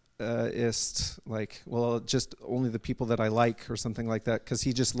exclusive like, well, just only the people that I like or something like that, because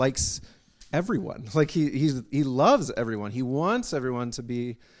he just likes everyone. Like he loves everyone. He wants everyone to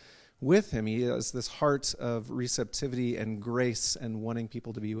be with him. He has this heart of receptivity and grace and wanting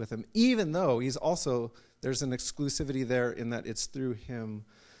people to be with him, even though there's an exclusivity there in that it's through him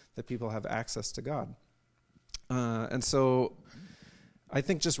that people have access to God. And so I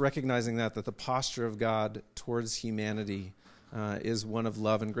think just recognizing that the posture of God towards humanity is one of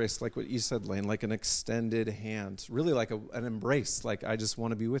love and grace, like what you said, Lane, like an extended hand, really like an embrace, like I just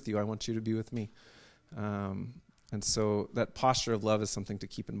want to be with you. I want you to be with me. And so that posture of love is something to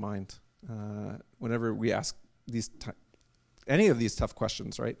keep in mind whenever we ask any of these tough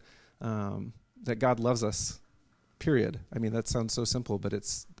questions, right? That God loves us, period. I mean, that sounds so simple, but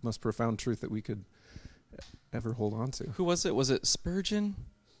it's the most profound truth that we could ever hold on to. Who was it? Was it Spurgeon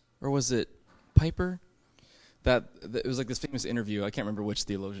or was it Piper? That it was like this famous interview. I can't remember which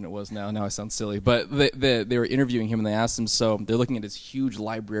theologian it was now. Now I sound silly. But they were interviewing him, and they asked him, so they're looking at his huge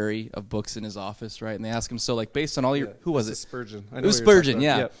library of books in his office, right? And they ask him, so like based on all your... Who was it? Spurgeon. It was Spurgeon,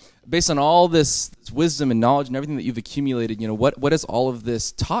 yeah. Yep. Based on all this wisdom and knowledge and everything that you've accumulated, what has all of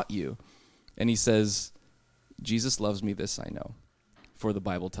this taught you? And he says, Jesus loves me, this I know, for the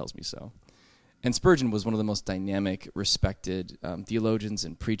Bible tells me so. And Spurgeon was one of the most dynamic, respected theologians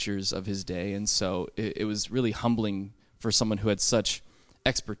and preachers of his day, and so it was really humbling for someone who had such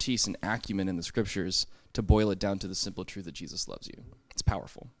expertise and acumen in the Scriptures to boil it down to the simple truth that Jesus loves you. It's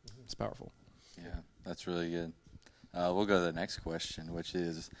powerful. It's powerful. Yeah, that's really good. We'll go to the next question, which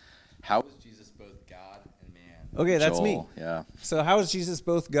is, how is Jesus both God and man? Okay, that's Joel, me. Yeah. So how is Jesus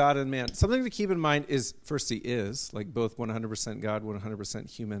both God and man? Something to keep in mind is, first, he is, like both 100% God, 100%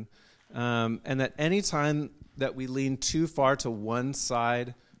 human. And that any time that we lean too far to one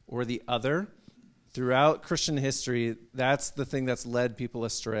side or the other, throughout Christian history, that's the thing that's led people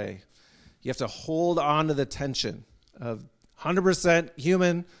astray. You have to hold on to the tension of 100%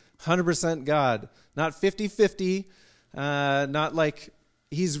 human, 100% God. Not 50-50, not like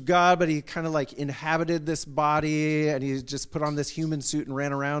he's God, but he kind of like inhabited this body and he just put on this human suit and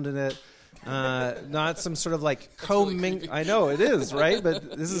ran around in it. Not some sort of like really I know it is, right?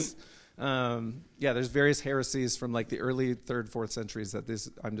 But this is... there's various heresies from like the early 3rd, 4th centuries that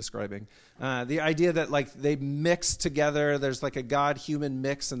I'm describing. The idea that like they mix together, there's like a God-human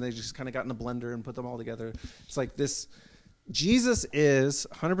mix, and they just kind of got in a blender and put them all together. It's like this. Jesus is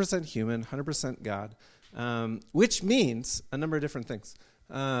 100% human, 100% God, which means a number of different things.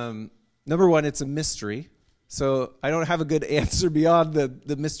 Number one, it's a mystery. So I don't have a good answer beyond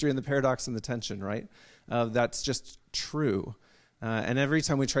the mystery and the paradox and the tension, right? That's just true. And every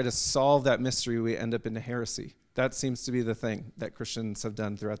time we try to solve that mystery, we end up in a heresy. That seems to be the thing that Christians have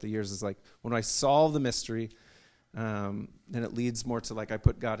done throughout the years, is like, when I solve the mystery, then it leads more to like I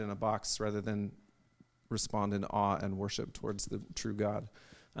put God in a box rather than respond in awe and worship towards the true God.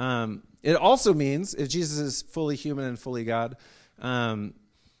 It also means, if Jesus is fully human and fully God, number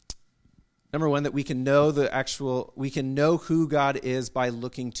one, that we can know who God is by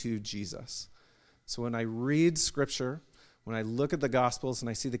looking to Jesus. So when I read Scripture, when I look at the Gospels and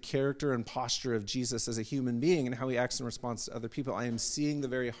I see the character and posture of Jesus as a human being and how he acts in response to other people, I am seeing the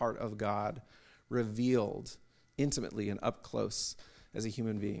very heart of God revealed intimately and up close as a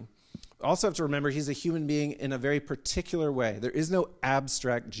human being. Also have to remember he's a human being in a very particular way. There is no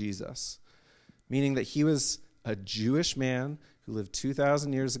abstract Jesus, meaning that he was a Jewish man who lived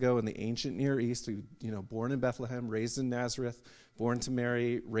 2,000 years ago in the ancient Near East, who, born in Bethlehem, raised in Nazareth, born to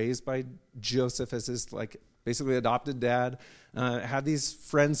Mary, raised by Joseph as his basically adopted dad, had these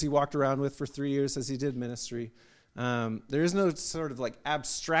friends he walked around with for 3 years as he did ministry. There is no sort of like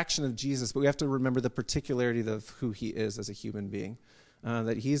abstraction of Jesus, but we have to remember the particularity of who he is as a human being,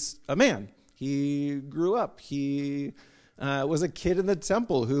 that he's a man. He grew up. He was a kid in the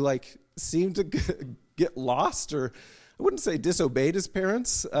temple who seemed to get lost, or I wouldn't say disobeyed his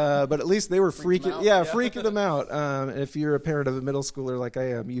parents, but at least they were freaking him out. If you're a parent of a middle schooler like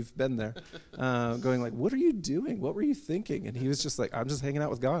I am, you've been there, going like, what are you doing? What were you thinking? And he was just like, I'm just hanging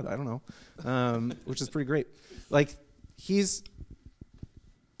out with God. I don't know, which is pretty great. Like he's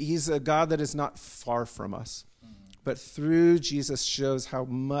a God that is not far from us, but through Jesus shows how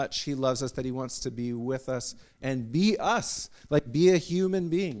much he loves us, that he wants to be with us and be us, like be a human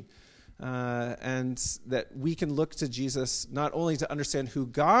being. And that we can look to Jesus not only to understand who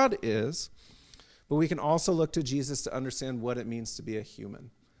God is, but we can also look to Jesus to understand what it means to be a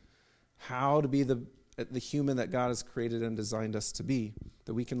human. How to be the human that God has created and designed us to be.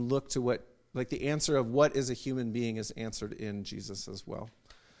 That we can look to the answer of what is a human being is answered in Jesus as well.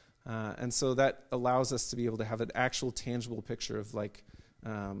 And so that allows us to be able to have an actual tangible picture of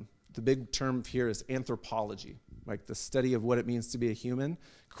the big term here is anthropology, like the study of what it means to be a human.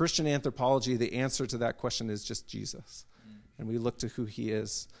 Christian anthropology, the answer to that question is just Jesus. And we look to who he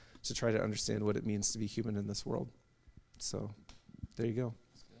is to try to understand what it means to be human in this world. So there you go.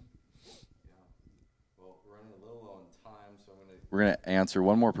 Well, we're running a little low on time, so we're going to answer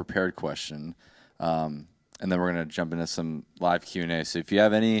one more prepared question, and then we're going to jump into some live Q&A. So if you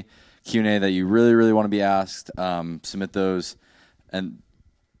have any Q&A that you really, really want to be asked, submit those and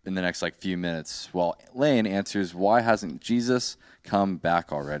in the next few minutes while Lane answers, why hasn't Jesus come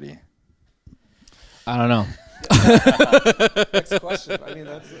back already? I don't know. Next question. I mean,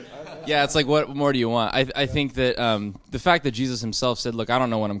 Yeah, it's like, what more do you want? I think that the fact that Jesus himself said, look, I don't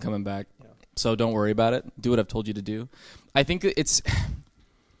know when I'm coming back, so don't worry about it. Do what I've told you to do. I think that it's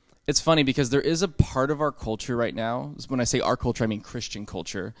funny because there is a part of our culture right now, when I say our culture, I mean Christian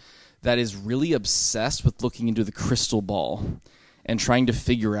culture, that is really obsessed with looking into the crystal ball and trying to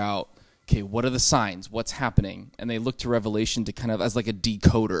figure out, okay, what are the signs? What's happening? And they look to Revelation to kind of as like a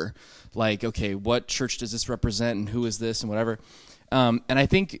decoder, like, okay, what church does this represent and who is this and whatever. And I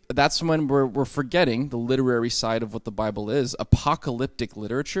think that's when we're forgetting the literary side of what the Bible is. Apocalyptic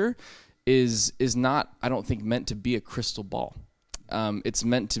literature is not, I don't think, meant to be a crystal ball. It's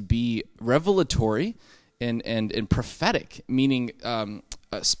meant to be revelatory and prophetic, meaning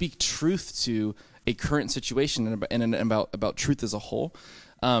speak truth to a current situation and about truth as a whole.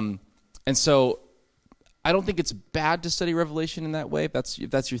 And so I don't think it's bad to study Revelation in that way, if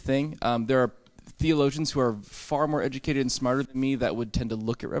that's your thing. There are theologians who are far more educated and smarter than me that would tend to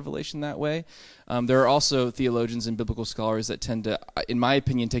look at Revelation that way. There are also theologians and biblical scholars that tend to, in my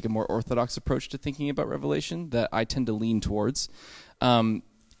opinion, take a more orthodox approach to thinking about Revelation that I tend to lean towards.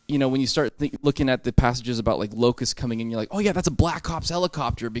 When you start looking at the passages about locusts coming in, you're like, oh yeah, that's a Black Ops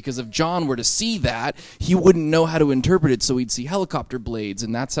helicopter, because if John were to see that, he wouldn't know how to interpret it, so he'd see helicopter blades,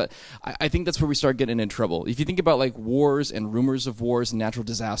 and I think that's where we start getting in trouble. If you think about wars and rumors of wars and natural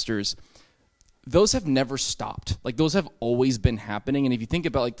disasters, those have never stopped. Those have always been happening, and if you think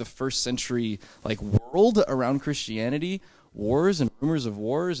about the first century world around Christianity, wars and rumors of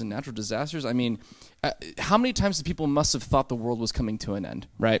wars and natural disasters. I mean, how many times do people must have thought the world was coming to an end,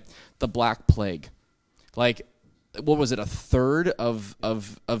 right? The Black Plague. What was it? A third of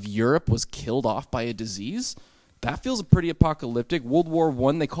Europe was killed off by a disease? That feels pretty apocalyptic. World War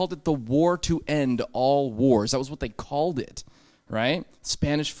I, they called it the war to end all wars. That was what they called it, right?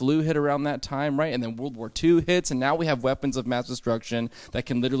 Spanish flu hit around that time, right? And then World War II hits, and now we have weapons of mass destruction that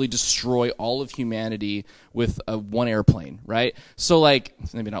can literally destroy all of humanity with one airplane, right? So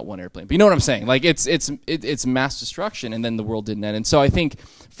maybe not one airplane, but you know what I'm saying? It's mass destruction, and then the world didn't end. And so I think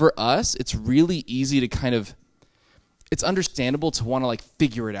for us, it's really easy to it's understandable to want to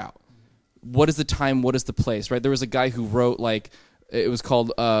figure it out. What is the time? What is the place, right? There was a guy who wrote it was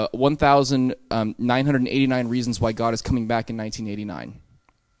called 1,989 Reasons Why God is Coming Back in 1989.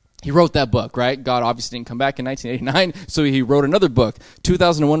 He wrote that book, right? God obviously didn't come back in 1989, so he wrote another book,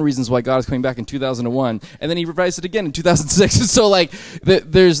 2001 Reasons Why God is Coming Back in 2001, and then he revised it again in 2006. So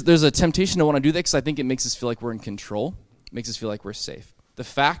there's a temptation to want to do that because I think it makes us feel like we're in control, makes us feel like we're safe. The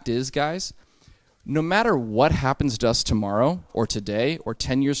fact is, guys, no matter what happens to us tomorrow or today or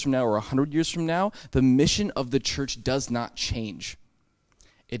 10 years from now or 100 years from now, the mission of the church does not change.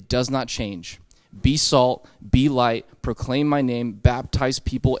 It does not change. Be salt, be light, proclaim my name, baptize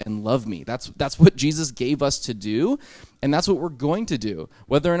people, and love me. That's what Jesus gave us to do, and that's what we're going to do.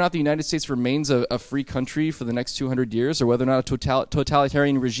 Whether or not the United States remains a free country for the next 200 years, or whether or not a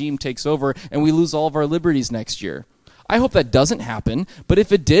totalitarian regime takes over and we lose all of our liberties next year. I hope that doesn't happen, but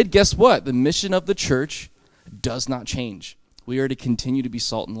if it did, guess what? The mission of the church does not change. We are to continue to be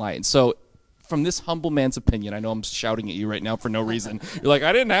salt and light. And so from this humble man's opinion, I know I'm shouting at you right now for no reason. You're like,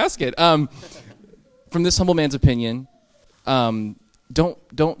 I didn't ask it. From this humble man's opinion, don't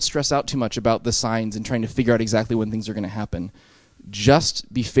stress out too much about the signs and trying to figure out exactly when things are going to happen.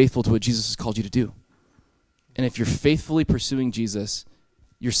 Just be faithful to what Jesus has called you to do. And if you're faithfully pursuing Jesus,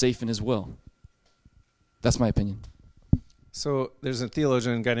 you're safe in his will. That's my opinion. So there's a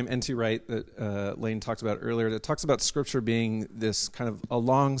theologian, a guy named N.T. Wright that Lane talked about earlier, that talks about Scripture being this kind of a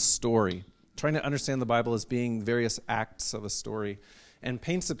long story, trying to understand the Bible as being various acts of a story, and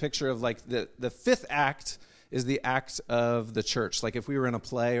paints a picture of the fifth act is the act of the church. If we were in a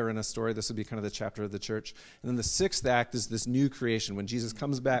play or in a story, this would be kind of the chapter of the church. And then the sixth act is this new creation, when Jesus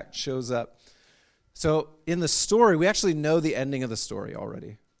comes back, shows up. So in the story, we actually know the ending of the story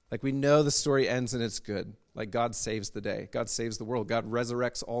already. We know the story ends and it's good. God saves the day. God saves the world. God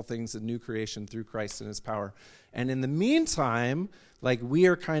resurrects all things in new creation through Christ and his power. And in the meantime, we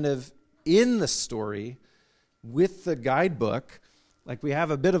are kind of in the story with the guidebook, Like we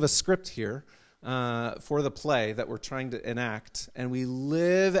have a bit of a script here for the play that we're trying to enact, and we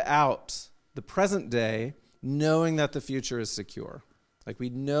live out the present day knowing that the future is secure. Like we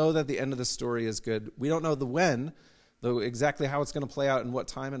know that the end of the story is good. We don't know the when, though exactly how it's going to play out and what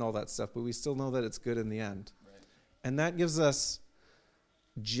time and all that stuff, but we still know that it's good in the end. Right. And that gives us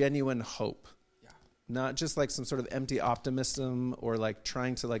genuine hope. Yeah. Not just like some sort of empty optimism or like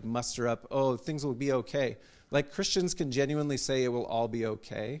trying to like muster up, oh, things will be okay. Like Christians can genuinely say it will all be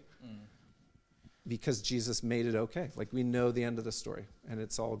okay because Jesus made it okay. Like we know the end of the story and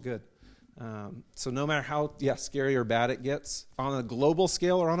it's all good. So no matter how scary or bad it gets, on a global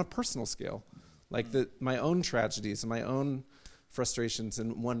scale or on a personal scale, like my own tragedies and my own frustrations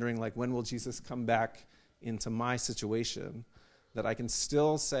and wondering like when will Jesus come back into my situation, that I can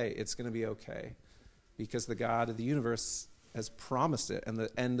still say it's going to be okay because the God of the universe has promised it and the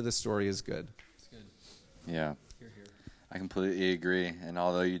end of the story is good. It's good. Yeah. I completely agree. And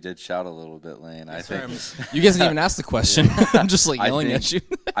although you did shout a little bit, Lane, I think you guys didn't even ask the question. I'm just like yelling at you.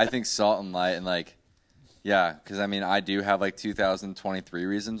 I think Salt and Light and like, yeah, because I mean, I do have like 2023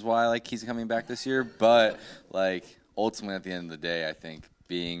 reasons why like he's coming back this year, but like ultimately at the end of the day, I think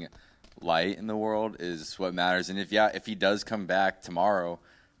being light in the world is what matters. And if he does come back tomorrow,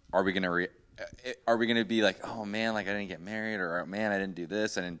 are we gonna be like, oh man, like I didn't get married, or oh, man, I didn't do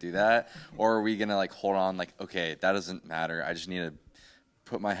this, I didn't do that, or are we gonna like hold on, like okay, that doesn't matter, I just need to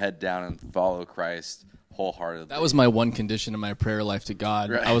put my head down and follow Christ wholeheartedly? That was my one condition in my prayer life to God.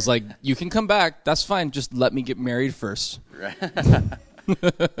 Right. I was like, you can come back, that's fine, just let me get married first. Right.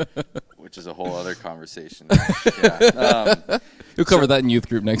 Which is a whole other conversation. Yeah. You'll cover that in youth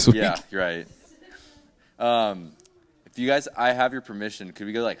group next week. Yeah, right. If you guys, I have your permission, could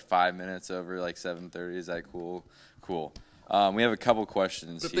we go like 5 minutes over like 7:30? Is that cool? Cool. We have a couple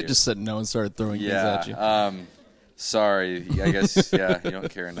questions here. They just said no and started throwing things at you. Sorry, I guess, you don't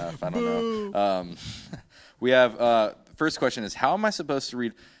care enough. I don't know. We have, first question is, how am I supposed to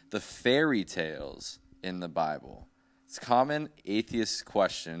read the fairy tales in the Bible? It's a common atheist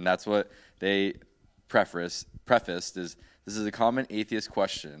question. That's what they prefaced is, this is a common atheist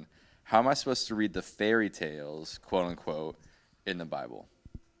question. How am I supposed to read the fairy tales, quote unquote, in the Bible?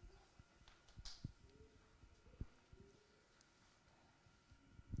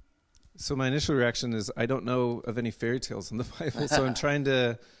 So my initial reaction is I don't know of any fairy tales in the Bible, so I'm trying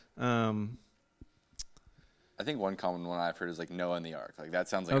to... I think one common one I've heard is like Noah and the Ark. Like that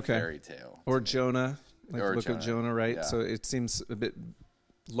sounds like a fairy tale. Or Jonah, like the book of Jonah, right? Yeah. So it seems a bit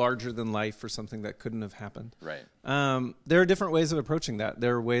larger than life or something that couldn't have happened. Right. There are different ways of approaching that.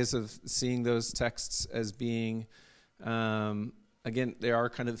 There are ways of seeing those texts as being, again, they are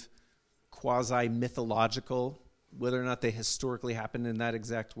kind of quasi-mythological, whether or not they historically happened in that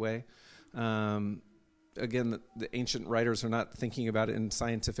exact way. Again, the ancient writers are not thinking about it in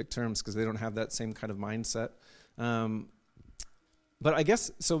scientific terms because they don't have that same kind of mindset. But I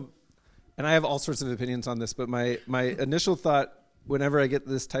guess, so, and I have all sorts of opinions on this, but my initial thought whenever I get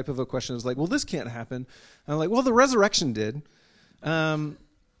this type of a question is like, well, this can't happen. And I'm like, well, the resurrection did. And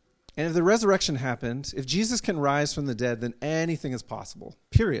if the resurrection happened, if Jesus can rise from the dead, then anything is possible,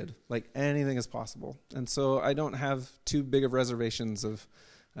 period. Like anything is possible. And so I don't have too big of reservations of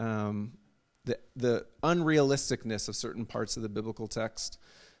the unrealisticness of certain parts of the biblical text.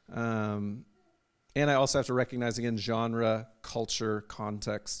 And I also have to recognize, again, genre, culture,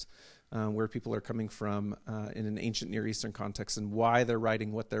 context, where people are coming from in an ancient Near Eastern context and why they're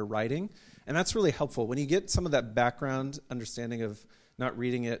writing what they're writing. And that's really helpful. When you get some of that background understanding of not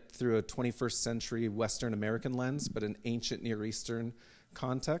reading it through a 21st century Western American lens, but an ancient Near Eastern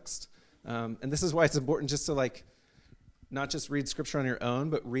context. And this is why it's important just to like, not just read Scripture on your own,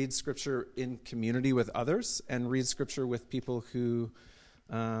 but read Scripture in community with others and read Scripture with people who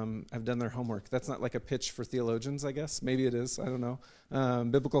have done their homework. That's not like a pitch for theologians, I guess. Maybe it is. I don't know.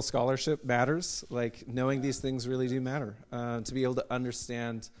 Biblical scholarship matters. Like knowing these things really do matter to be able to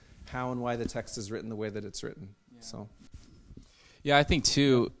understand how and why the text is written the way that it's written. Yeah. So. Yeah, I think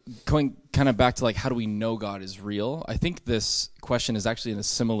too, going kind of back to like how do we know God is real, I think this question is actually in a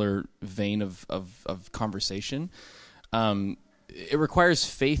similar vein of conversation. It requires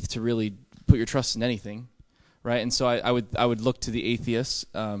faith to really put your trust in anything, right? And so I would look to the atheists,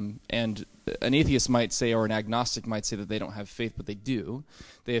 and an atheist might say, or an agnostic might say that they don't have faith, but they do.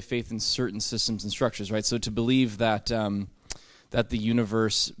 They have faith in certain systems and structures, right? So to believe that that the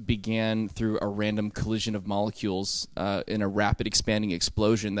universe began through a random collision of molecules in a rapid expanding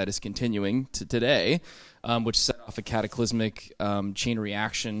explosion that is continuing to today, which set off a cataclysmic chain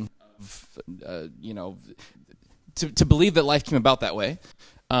reaction of, to believe that life came about that way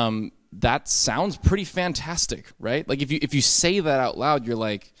that sounds pretty fantastic, right? Like if you say that out loud, you're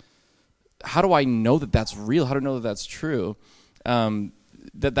like, how do I know that that's real? How do I know that that's true?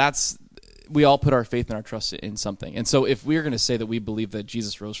 We all put our faith and our trust in something. And so if we're going to say that we believe that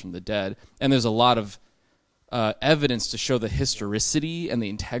Jesus rose from the dead, and there's a lot of evidence to show the historicity and the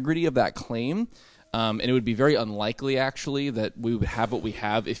integrity of that claim, and it would be very unlikely, actually, that we would have what we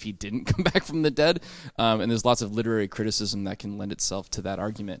have if he didn't come back from the dead. And there's lots of literary criticism that can lend itself to that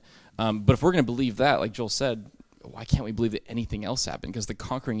argument. But if we're going to believe that, like Joel said, why can't we believe that anything else happened? Because the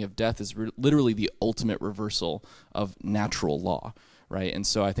conquering of death is literally the ultimate reversal of natural law, right? And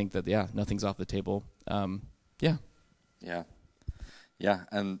so I think that, nothing's off the table. Yeah.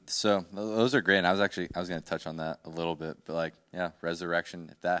 And so those are great. And I was going to touch on that a little bit, but resurrection,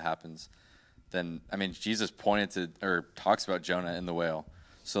 if that happens, then, I mean, Jesus pointed to, or talks about Jonah in the whale.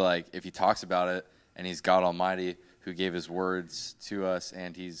 So, like, if he talks about it, and he's God Almighty who gave his words to us,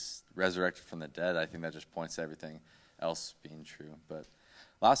 and he's resurrected from the dead, I think that just points to everything else being true. But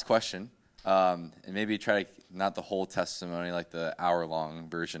last question, and maybe try to, not the whole testimony, like the hour-long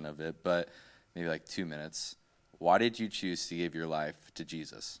version of it, but maybe like 2 minutes. Why did you choose to give your life to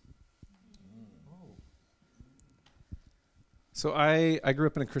Jesus? So I grew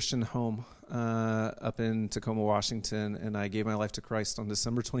up in a Christian home up in Tacoma, Washington, and I gave my life to Christ on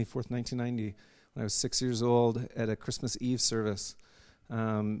December 24th, 1990, when I was 6 years old at a Christmas Eve service,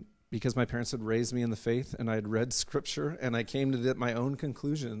 because my parents had raised me in the faith, and I had read Scripture, and I came to my own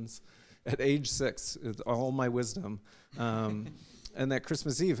conclusions at age 6 with all my wisdom. And that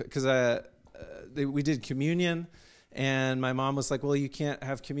Christmas Eve, because we did communion, and my mom was like, well, you can't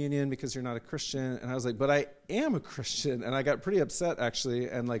have communion because you're not a Christian. And I was like, but I am a Christian. And I got pretty upset, actually,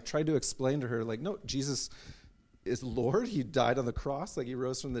 and like tried to explain to her, like, no, Jesus is Lord. He died on the cross, like he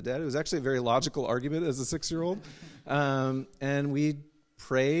rose from the dead. It was actually a very logical argument as a 6-year-old. And we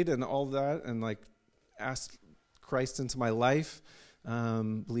prayed and all that, and like asked Christ into my life,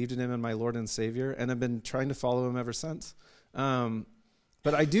 believed in him and my Lord and Savior, and have been trying to follow him ever since.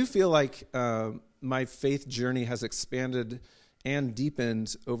 But I do feel like my faith journey has expanded and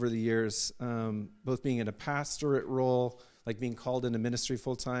deepened over the years, both being in a pastorate role, like being called into ministry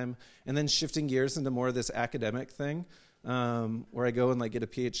full time, and then shifting gears into more of this academic thing, where I go and like get a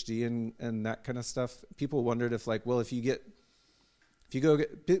PhD and that kind of stuff. People wondered if like, well, people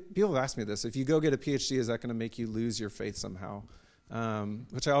have asked me this, if you go get a PhD, is that going to make you lose your faith somehow?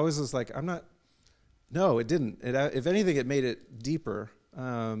 Which I always was like, no, it didn't. If anything, it made it deeper.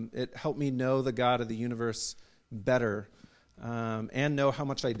 It helped me know the God of the universe better, and know how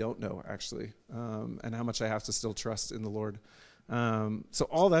much I don't know, actually, and how much I have to still trust in the Lord. So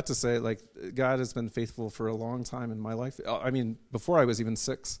all that to say, like, God has been faithful for a long time in my life. I mean, before I was even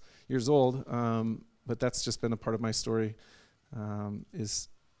 6 years old, but that's just been a part of my story, is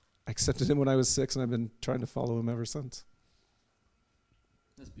I accepted him when I was 6, and I've been trying to follow him ever since.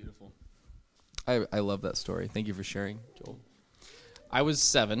 That's beautiful. I love that story. Thank you for sharing, Joel. I was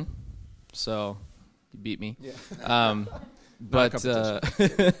 7, so you beat me. Yeah. But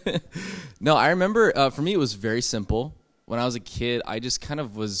no, I remember for me it was very simple. When I was a kid, I just kind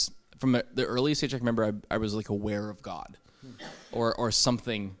of was, from the earliest age I can remember, I was like aware of God or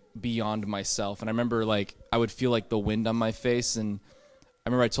something beyond myself. And I remember like I would feel like the wind on my face, and I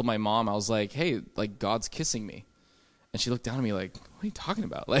remember I told my mom, I was like, hey, like God's kissing me. And she looked down at me like, what are you talking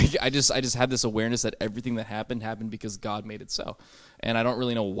about? Like, I just had this awareness that everything that happened because God made it so. And I don't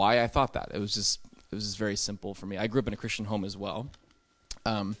really know why I thought that. It was just very simple for me. I grew up in a Christian home as well.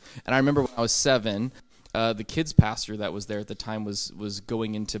 And I remember when I was 7, the kids pastor that was there at the time was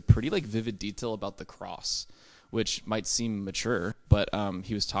going into pretty like vivid detail about the cross, which might seem mature, but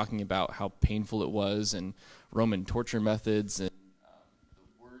he was talking about how painful it was and Roman torture methods and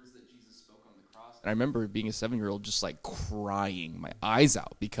and I remember being a 7-year-old just like crying my eyes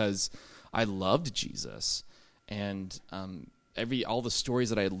out because I loved Jesus, and all the stories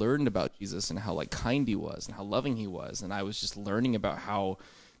that I had learned about Jesus and how like kind he was and how loving he was, and I was just learning about how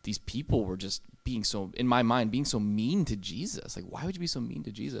these people were just being so, in my mind, being so mean to Jesus. Like, why would you be so mean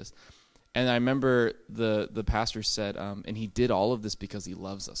to Jesus? And I remember the pastor said, and he did all of this because he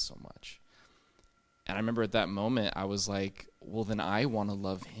loves us so much. And I remember at that moment I was like, well, then I want to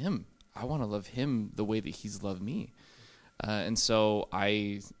love him. I want to love him the way that he's loved me. And so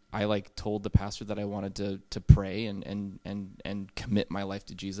I like told the pastor that I wanted to pray and commit my life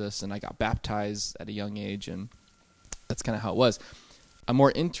to Jesus. And I got baptized at a young age, and that's kind of how it was. Not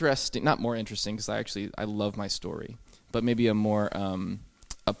more interesting, because I love my story, but maybe a more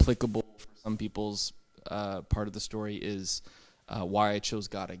applicable for some people's part of the story is why I chose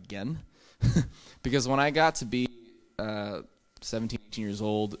God again. Because when I got to be 17, 18 years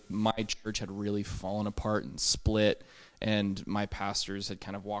old, my church had really fallen apart and split, and my pastors had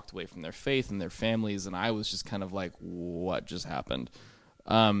kind of walked away from their faith and their families, and I was just kind of like, what just happened?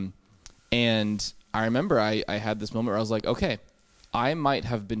 And I remember I had this moment where I was like, okay, I might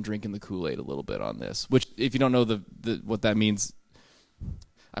have been drinking the Kool-Aid a little bit on this, which if you don't know what that means,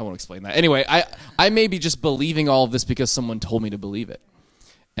 I won't explain that. Anyway, I may be just believing all of this because someone told me to believe it.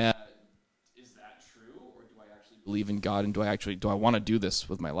 Is that true, or do I actually believe in God, and do I want to do this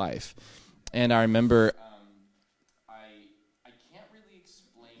with my life? And I remember I can't really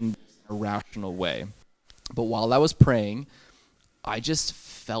explain this in a rational way, but while I was praying, I just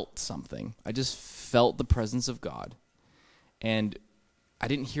felt something. I just felt the presence of God. And I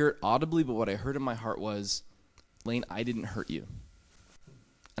didn't hear it audibly, but what I heard in my heart was, Lane, I didn't hurt you.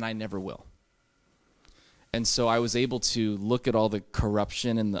 And I never will. And so I was able to look at all the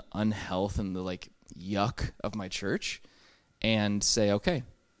corruption and the unhealth and the yuck of my church and say, okay,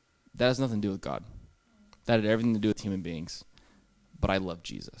 that has nothing to do with God. That had everything to do with human beings. But I love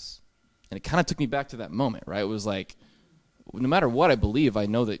Jesus. And it kind of took me back to that moment, right? It was like, no matter what I believe, I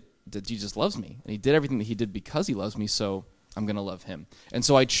know that Jesus loves me. And he did everything that he did because he loves me, so I'm going to love him. And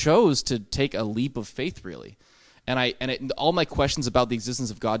so I chose to take a leap of faith, really. And all my questions about the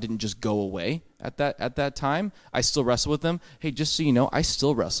existence of God didn't just go away at that time. I still wrestle with them. Hey, just so you know, I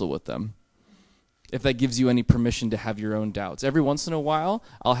still wrestle with them. If that gives you any permission to have your own doubts. Every once in a while,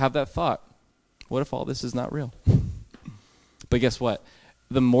 I'll have that thought. What if all this is not real? But guess what?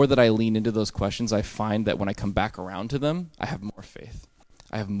 The more that I lean into those questions, I find that when I come back around to them, I have more faith.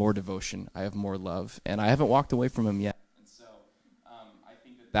 I have more devotion. I have more love. And I haven't walked away from him yet. And so I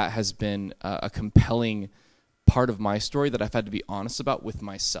think that has been a compelling part of my story that I've had to be honest about with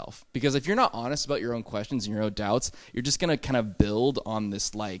myself. Because if you're not honest about your own questions and your own doubts, you're just going to kind of build on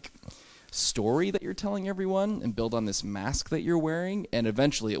this story that you're telling everyone and build on this mask that you're wearing, and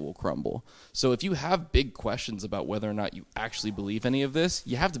eventually it will crumble. So if you have big questions about whether or not you actually believe any of this,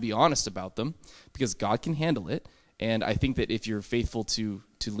 you have to be honest about them because God can handle it. And I think that if you're faithful to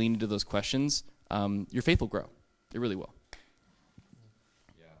lean into those questions, your faith will grow. It really will.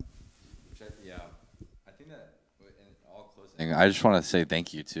 I think that in all closing, I just want to say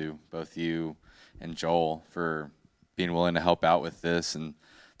thank you to both you and Joel for being willing to help out with this and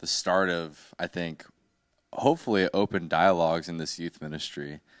the start of, I think, hopefully open dialogues in this youth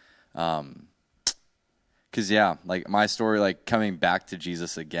ministry. Because, my story, coming back to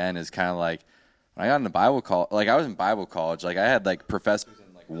Jesus again is kind of like, when I got into Bible college, I was in Bible college, I had, professors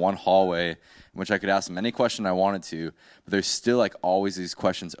in, one hallway in which I could ask them any question I wanted to, but there's still, always these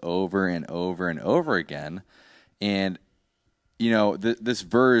questions over and over and over again. And, this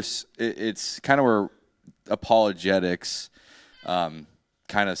verse, it's kind of where apologetics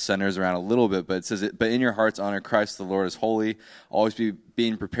kind of centers around a little bit, but it says, but in your hearts honor Christ the Lord as holy, always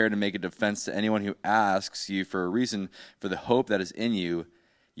being prepared to make a defense to anyone who asks you for a reason for the hope that is in you,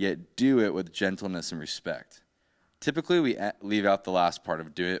 yet do it with gentleness and respect. Typically, we leave out the last part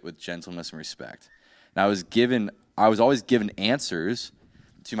of do it with gentleness and respect. And I was always given answers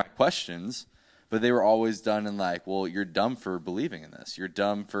to my questions, but they were always done in well, you're dumb for believing in this. You're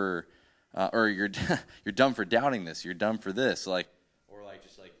dumb for, or you're dumb for doubting this. You're dumb for this.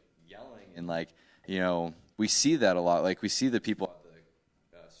 Yelling and we see that a lot. We see the people at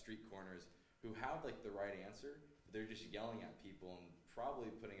the street corners who have the right answer, but they're just yelling at people and probably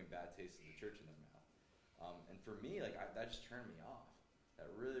putting a bad taste of the church in their mouth. And for me, that just turned me off.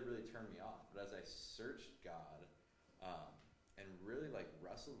 That really, really turned me off. But as I searched God and really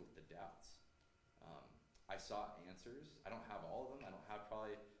wrestled with the doubts, I saw answers. I don't have all of them. I don't have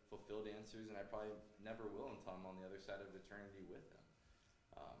probably fulfilled answers, and I probably never will until I'm on the other side of eternity with them.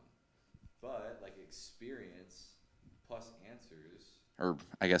 But experience plus answers, or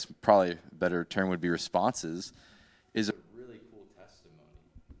I guess probably a better term would be responses, is a really cool testimony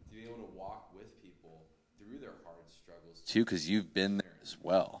to be able to walk with people through their hard struggles too, because you've been there as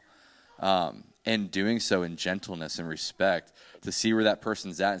well. And doing so in gentleness and respect to see where that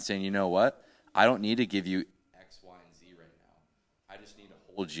person's at and saying, you know what, I don't need to give you X, Y, and Z right now. I just need to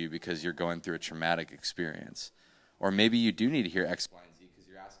hold you because you're going through a traumatic experience. Or maybe you do need to hear X, Y, and Z because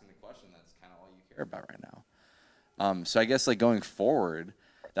you're asking the question that's kind of all you care about right now. So I guess going forward,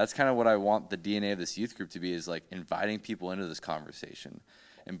 that's kind of what I want the DNA of this youth group to be, is inviting people into this conversation,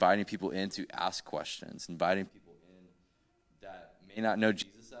 inviting people in to ask questions, inviting people in that may not know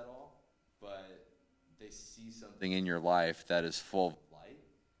Jesus at all, but they see something in your life that is full of light,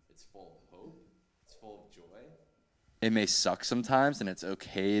 it's full of hope, it's full of joy. It may suck sometimes, and it's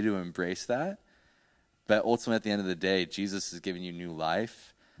okay to embrace that. But ultimately, at the end of the day, Jesus has given you new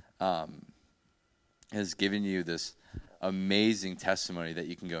life, has given you this amazing testimony that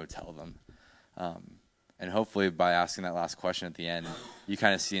you can go tell them. And hopefully by asking that last question at the end, you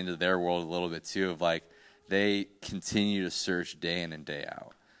kind of see into their world a little bit too of like they continue to search day in and day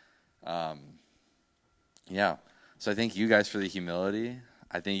out. Yeah. So I thank you guys for the humility.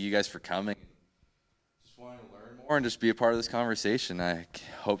 I thank you guys for coming. Just wanting to learn more and just be a part of this conversation. I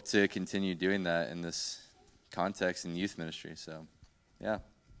hope to continue doing that in this context in youth ministry. So, yeah.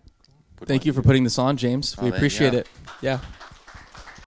 Thank you for putting this on, James. We appreciate it. Yeah.